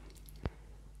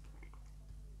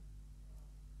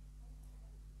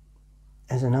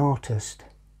an artist.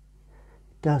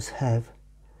 It does have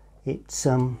its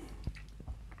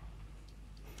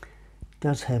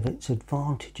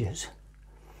advantages,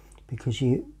 because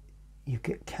you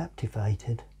get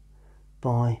captivated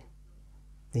by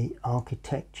the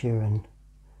architecture and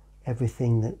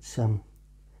everything that's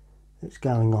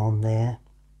going on there,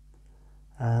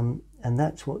 and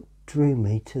that's what drew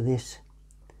me to this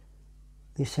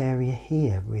area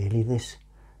here, really, this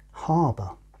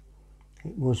harbour.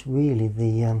 It was really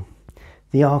the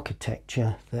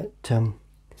architecture that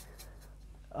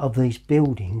of these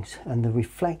buildings and the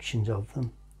reflections of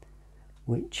them,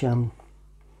 which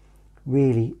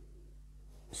really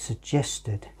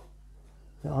suggested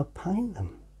that I paint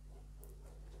them,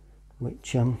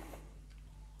 which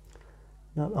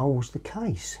not always the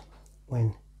case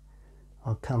when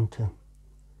I come to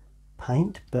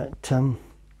paint, but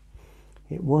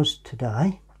it was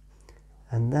today,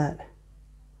 and that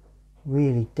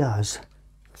really does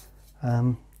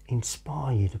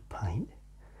inspire you to paint.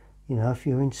 You know, if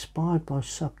you're inspired by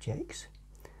subjects,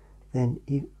 then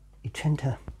you tend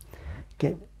to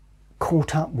get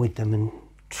caught up with them and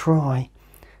try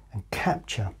and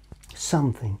capture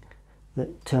something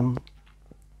that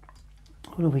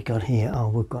what have we got here? Oh,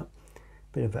 we've got a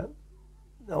bit of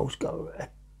it's got a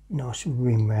nice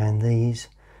rim around these.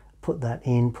 Put that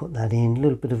in, a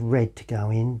little bit of red to go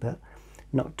in, but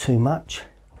not too much.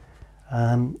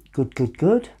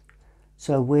 Good.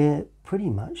 So we're pretty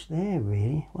much there,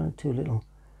 really. One or two little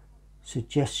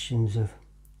suggestions of,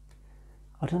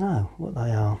 I don't know what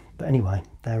they are, but anyway,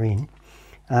 they're in.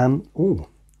 Oh,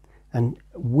 and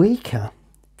weaker,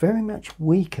 very much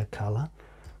weaker colour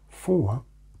for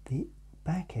the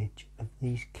back edge of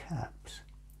these caps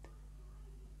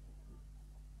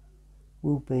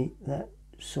will be that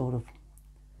sort of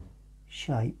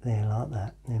shape there, like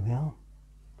that. There we are.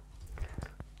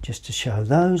 Just to show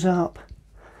those up.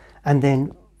 And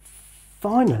then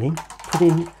finally put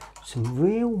in some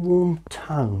real warm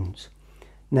tones.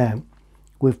 Now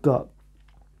we've got,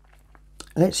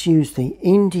 let's use the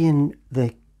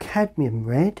cadmium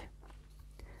red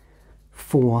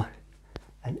for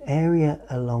an area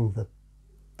along the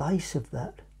base of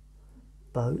that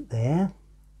boat there.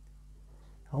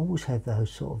 I always have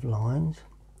those sort of lines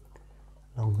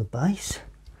along the base.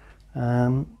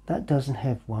 That doesn't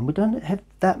have one. We don't have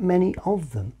that many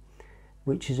of them,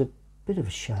 which is a bit of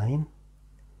a shame,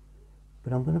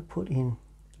 but I'm going to put in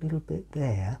a little bit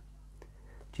there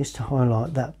just to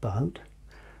highlight that boat.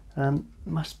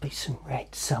 Must be some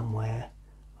red somewhere.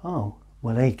 Oh,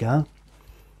 well, there you go.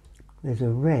 There's a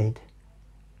red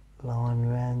line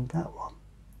around that one,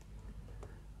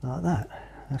 like that.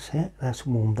 That's it. That's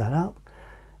warmed that up,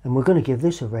 and we're going to give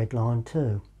this a red line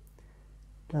too.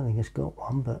 Don't think it's got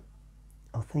one, but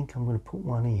I think I'm going to put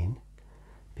one in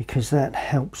because that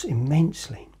helps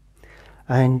immensely.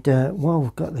 And while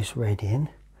we've got this red in,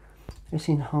 let's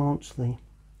enhance the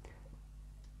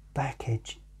back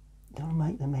edge. Don't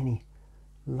make them any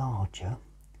larger,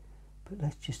 but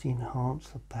let's just enhance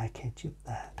the back edge of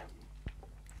that.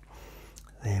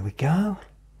 There we go.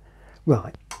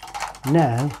 Right,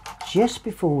 now just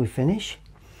before we finish,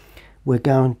 we're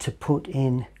going to put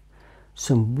in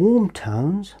some warm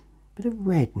tones, a bit of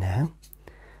red now,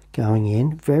 going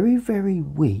in very, very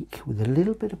weak with a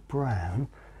little bit of brown,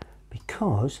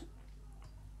 because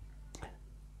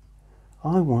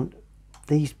I want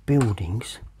these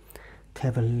buildings to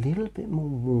have a little bit more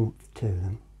warmth to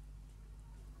them.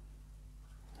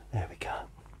 There we go.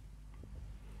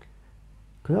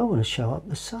 Because I want to show up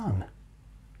the sun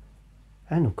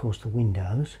and of course the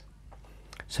windows.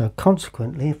 So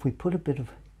consequently, if we put a bit of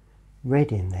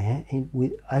red in there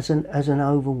as an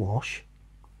overwash,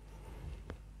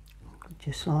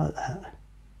 just like that,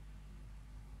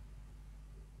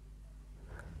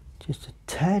 just a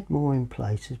tad more in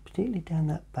places, particularly down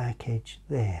that back edge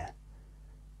there.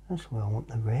 That's where I want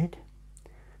the red,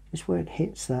 just where it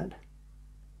hits that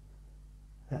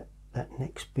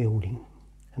next building.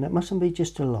 And it mustn't be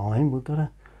just a line, we've got to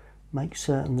make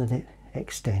certain that it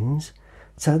extends.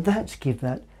 So that's give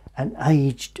that an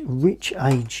aged, rich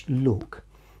aged look.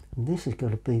 And this has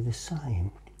got to be the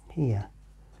same here.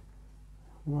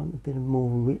 We want a bit of more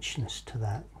richness to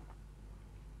that.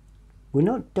 We're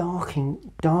not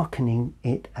darkening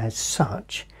it as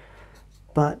such,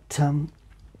 but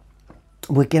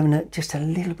we're giving it just a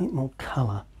little bit more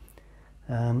colour.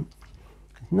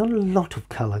 Not a lot of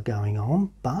colour going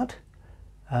on, but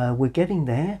we're getting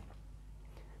there.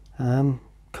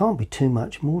 Can't be too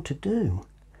much more to do,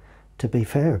 to be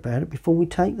fair about it, before we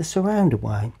take the surround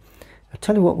away. I'll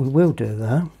tell you what we will do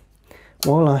though,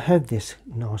 while I have this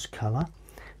nice colour,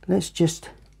 let's just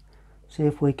see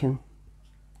if we can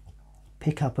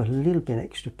pick up a little bit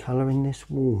extra colour in this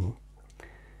wall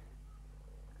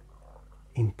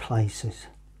in places,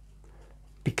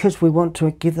 because we want to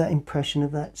give that impression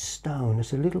of that stone.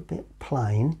 It's a little bit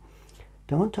plain,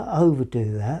 don't want to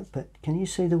overdo that, but can you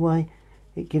see the way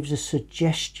it gives a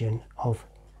suggestion of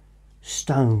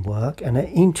stonework, and it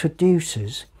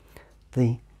introduces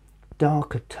the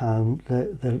darker tone,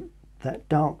 that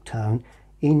dark tone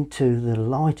into the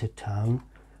lighter tone,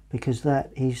 because that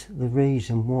is the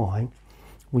reason why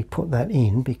we put that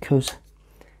in, because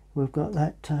we've got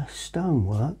that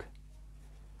stonework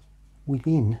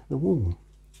within the wall.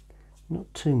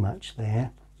 Not too much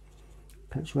there,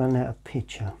 let's run out of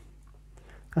picture.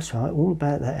 That's right, all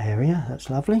about that area, that's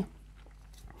lovely.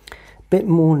 Bit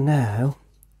more now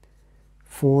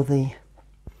for the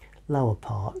lower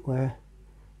part, where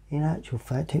in actual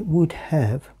fact it would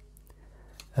have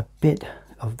a bit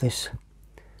of this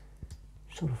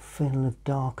sort of feel of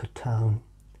darker tone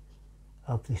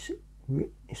of this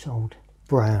old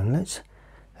brown. Let's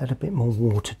add a bit more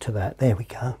water to that. There we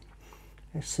go.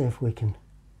 Let's see if we can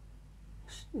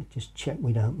just check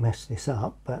we don't mess this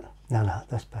up, but no,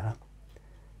 that's better.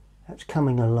 That's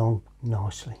coming along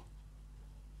nicely.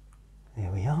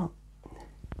 There we are.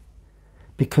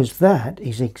 Because that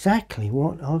is exactly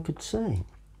what I could see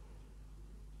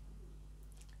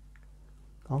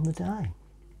on the day.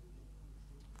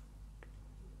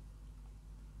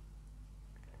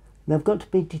 They've got to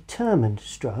be determined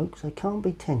strokes, they can't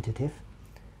be tentative,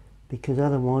 because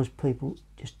otherwise people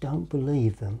just don't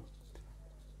believe them.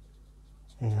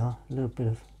 There you are, a little bit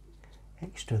of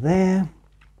extra there.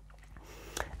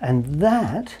 And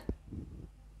that,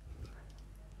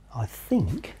 I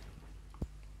think,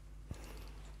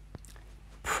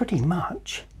 pretty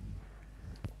much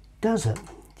does it.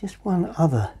 Just one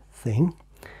other thing,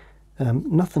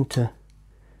 nothing to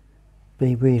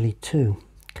be really too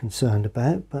concerned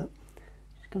about, but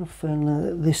got a feeling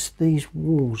that these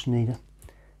walls need a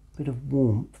bit of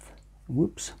warmth.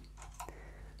 Whoops.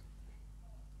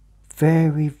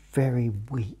 Very, very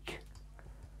weak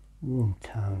warm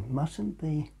tone. Mustn't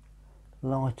be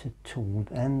light at all.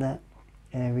 And that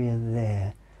area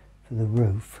there for the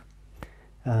roof.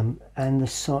 And the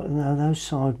side, no, those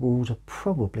side walls are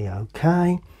probably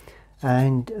okay.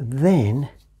 And then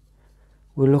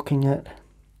we're looking at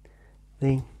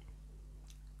the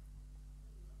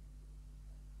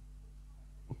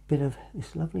bit of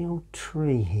this lovely old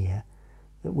tree here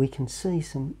that we can see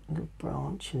some little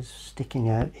branches sticking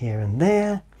out here and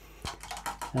there,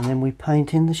 and then we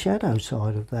paint in the shadow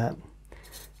side of that,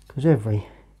 because everything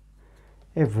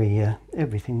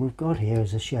we've got here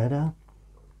is a shadow,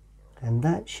 and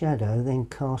that shadow then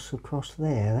casts across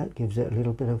there. That gives it a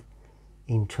little bit of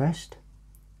interest.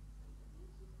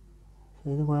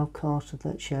 See the way I've casted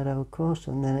that shadow across,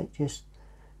 and then it just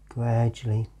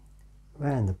gradually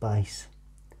around the base,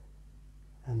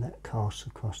 and that casts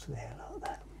across there like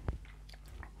that.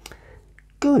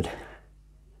 Good.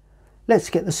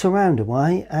 Let's get the surround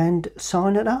away and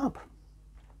sign it up.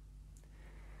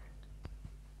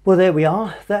 Well, there we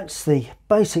are. That's the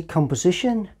basic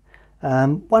composition.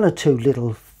 One or two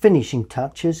little finishing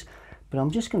touches, but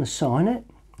I'm just going to sign it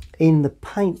in the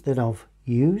paint that I've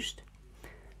used,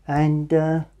 and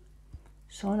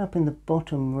sign up in the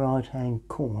bottom right hand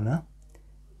corner,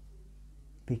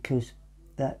 because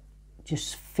that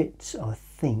just fits, I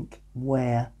think,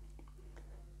 where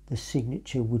the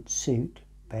signature would suit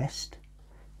best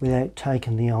without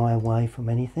taking the eye away from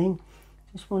anything.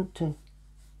 Just want to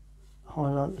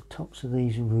highlight the tops of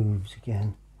these roofs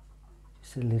again,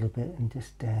 just a little bit, and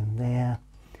just down there.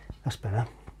 That's better.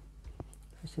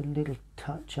 Just a little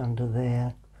touch under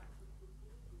there,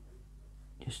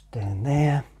 just down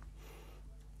there,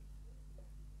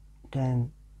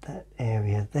 down that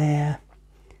area there.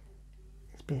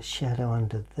 There's a bit of shadow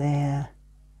under there,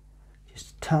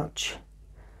 just a touch.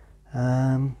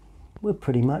 We're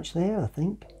pretty much there, I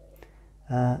think.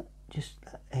 Just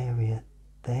that area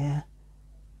there,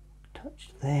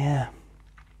 touch there.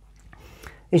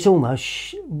 It's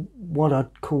almost what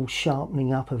I'd call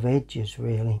sharpening up of edges,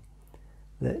 really.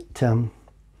 That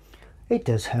it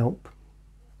does help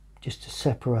just to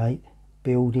separate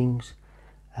buildings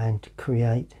and to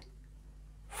create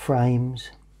frames,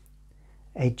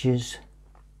 edges,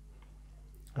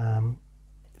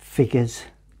 figures.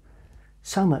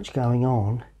 So much going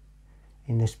on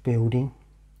in this building,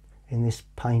 in this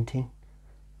painting,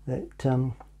 that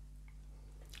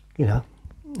you know,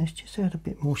 let's just add a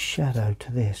bit more shadow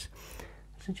to this.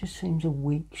 So it just seems a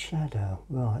weak shadow.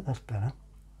 Right, that's better.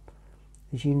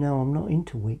 As you know, I'm not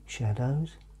into weak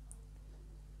shadows.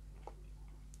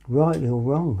 Rightly or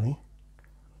wrongly,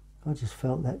 I just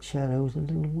felt that shadow was a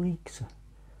little weak, so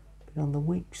a bit on the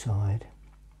weak side.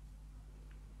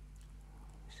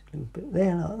 Just a little bit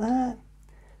there like that.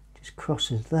 Just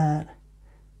crosses that,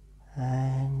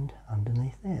 and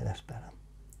underneath there, that's better.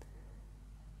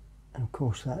 And of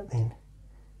course that then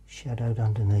shadowed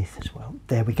underneath as well.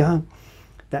 There we go.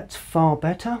 That's far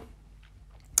better.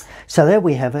 So there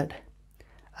we have it.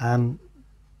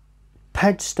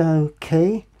 Padstow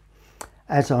Quay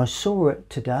as I saw it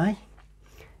today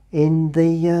in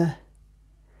the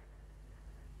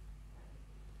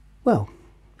well,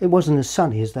 it wasn't as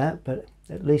sunny as that, but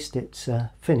at least it's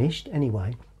finished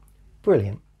anyway.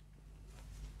 Brilliant.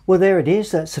 Well, there it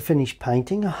is. That's the finished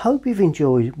painting. I hope you've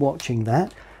enjoyed watching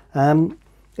that.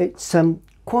 It's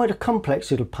quite a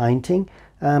complex little painting,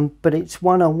 but it's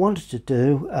one I wanted to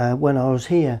do when I was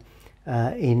here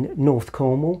in North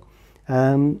Cornwall,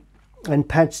 and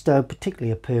Padstow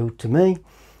particularly appealed to me,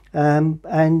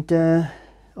 and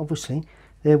obviously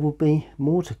there will be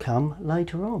more to come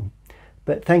later on.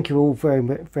 But thank you all very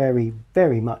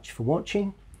much for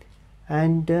watching,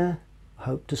 and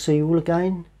hope to see you all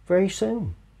again very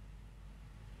soon.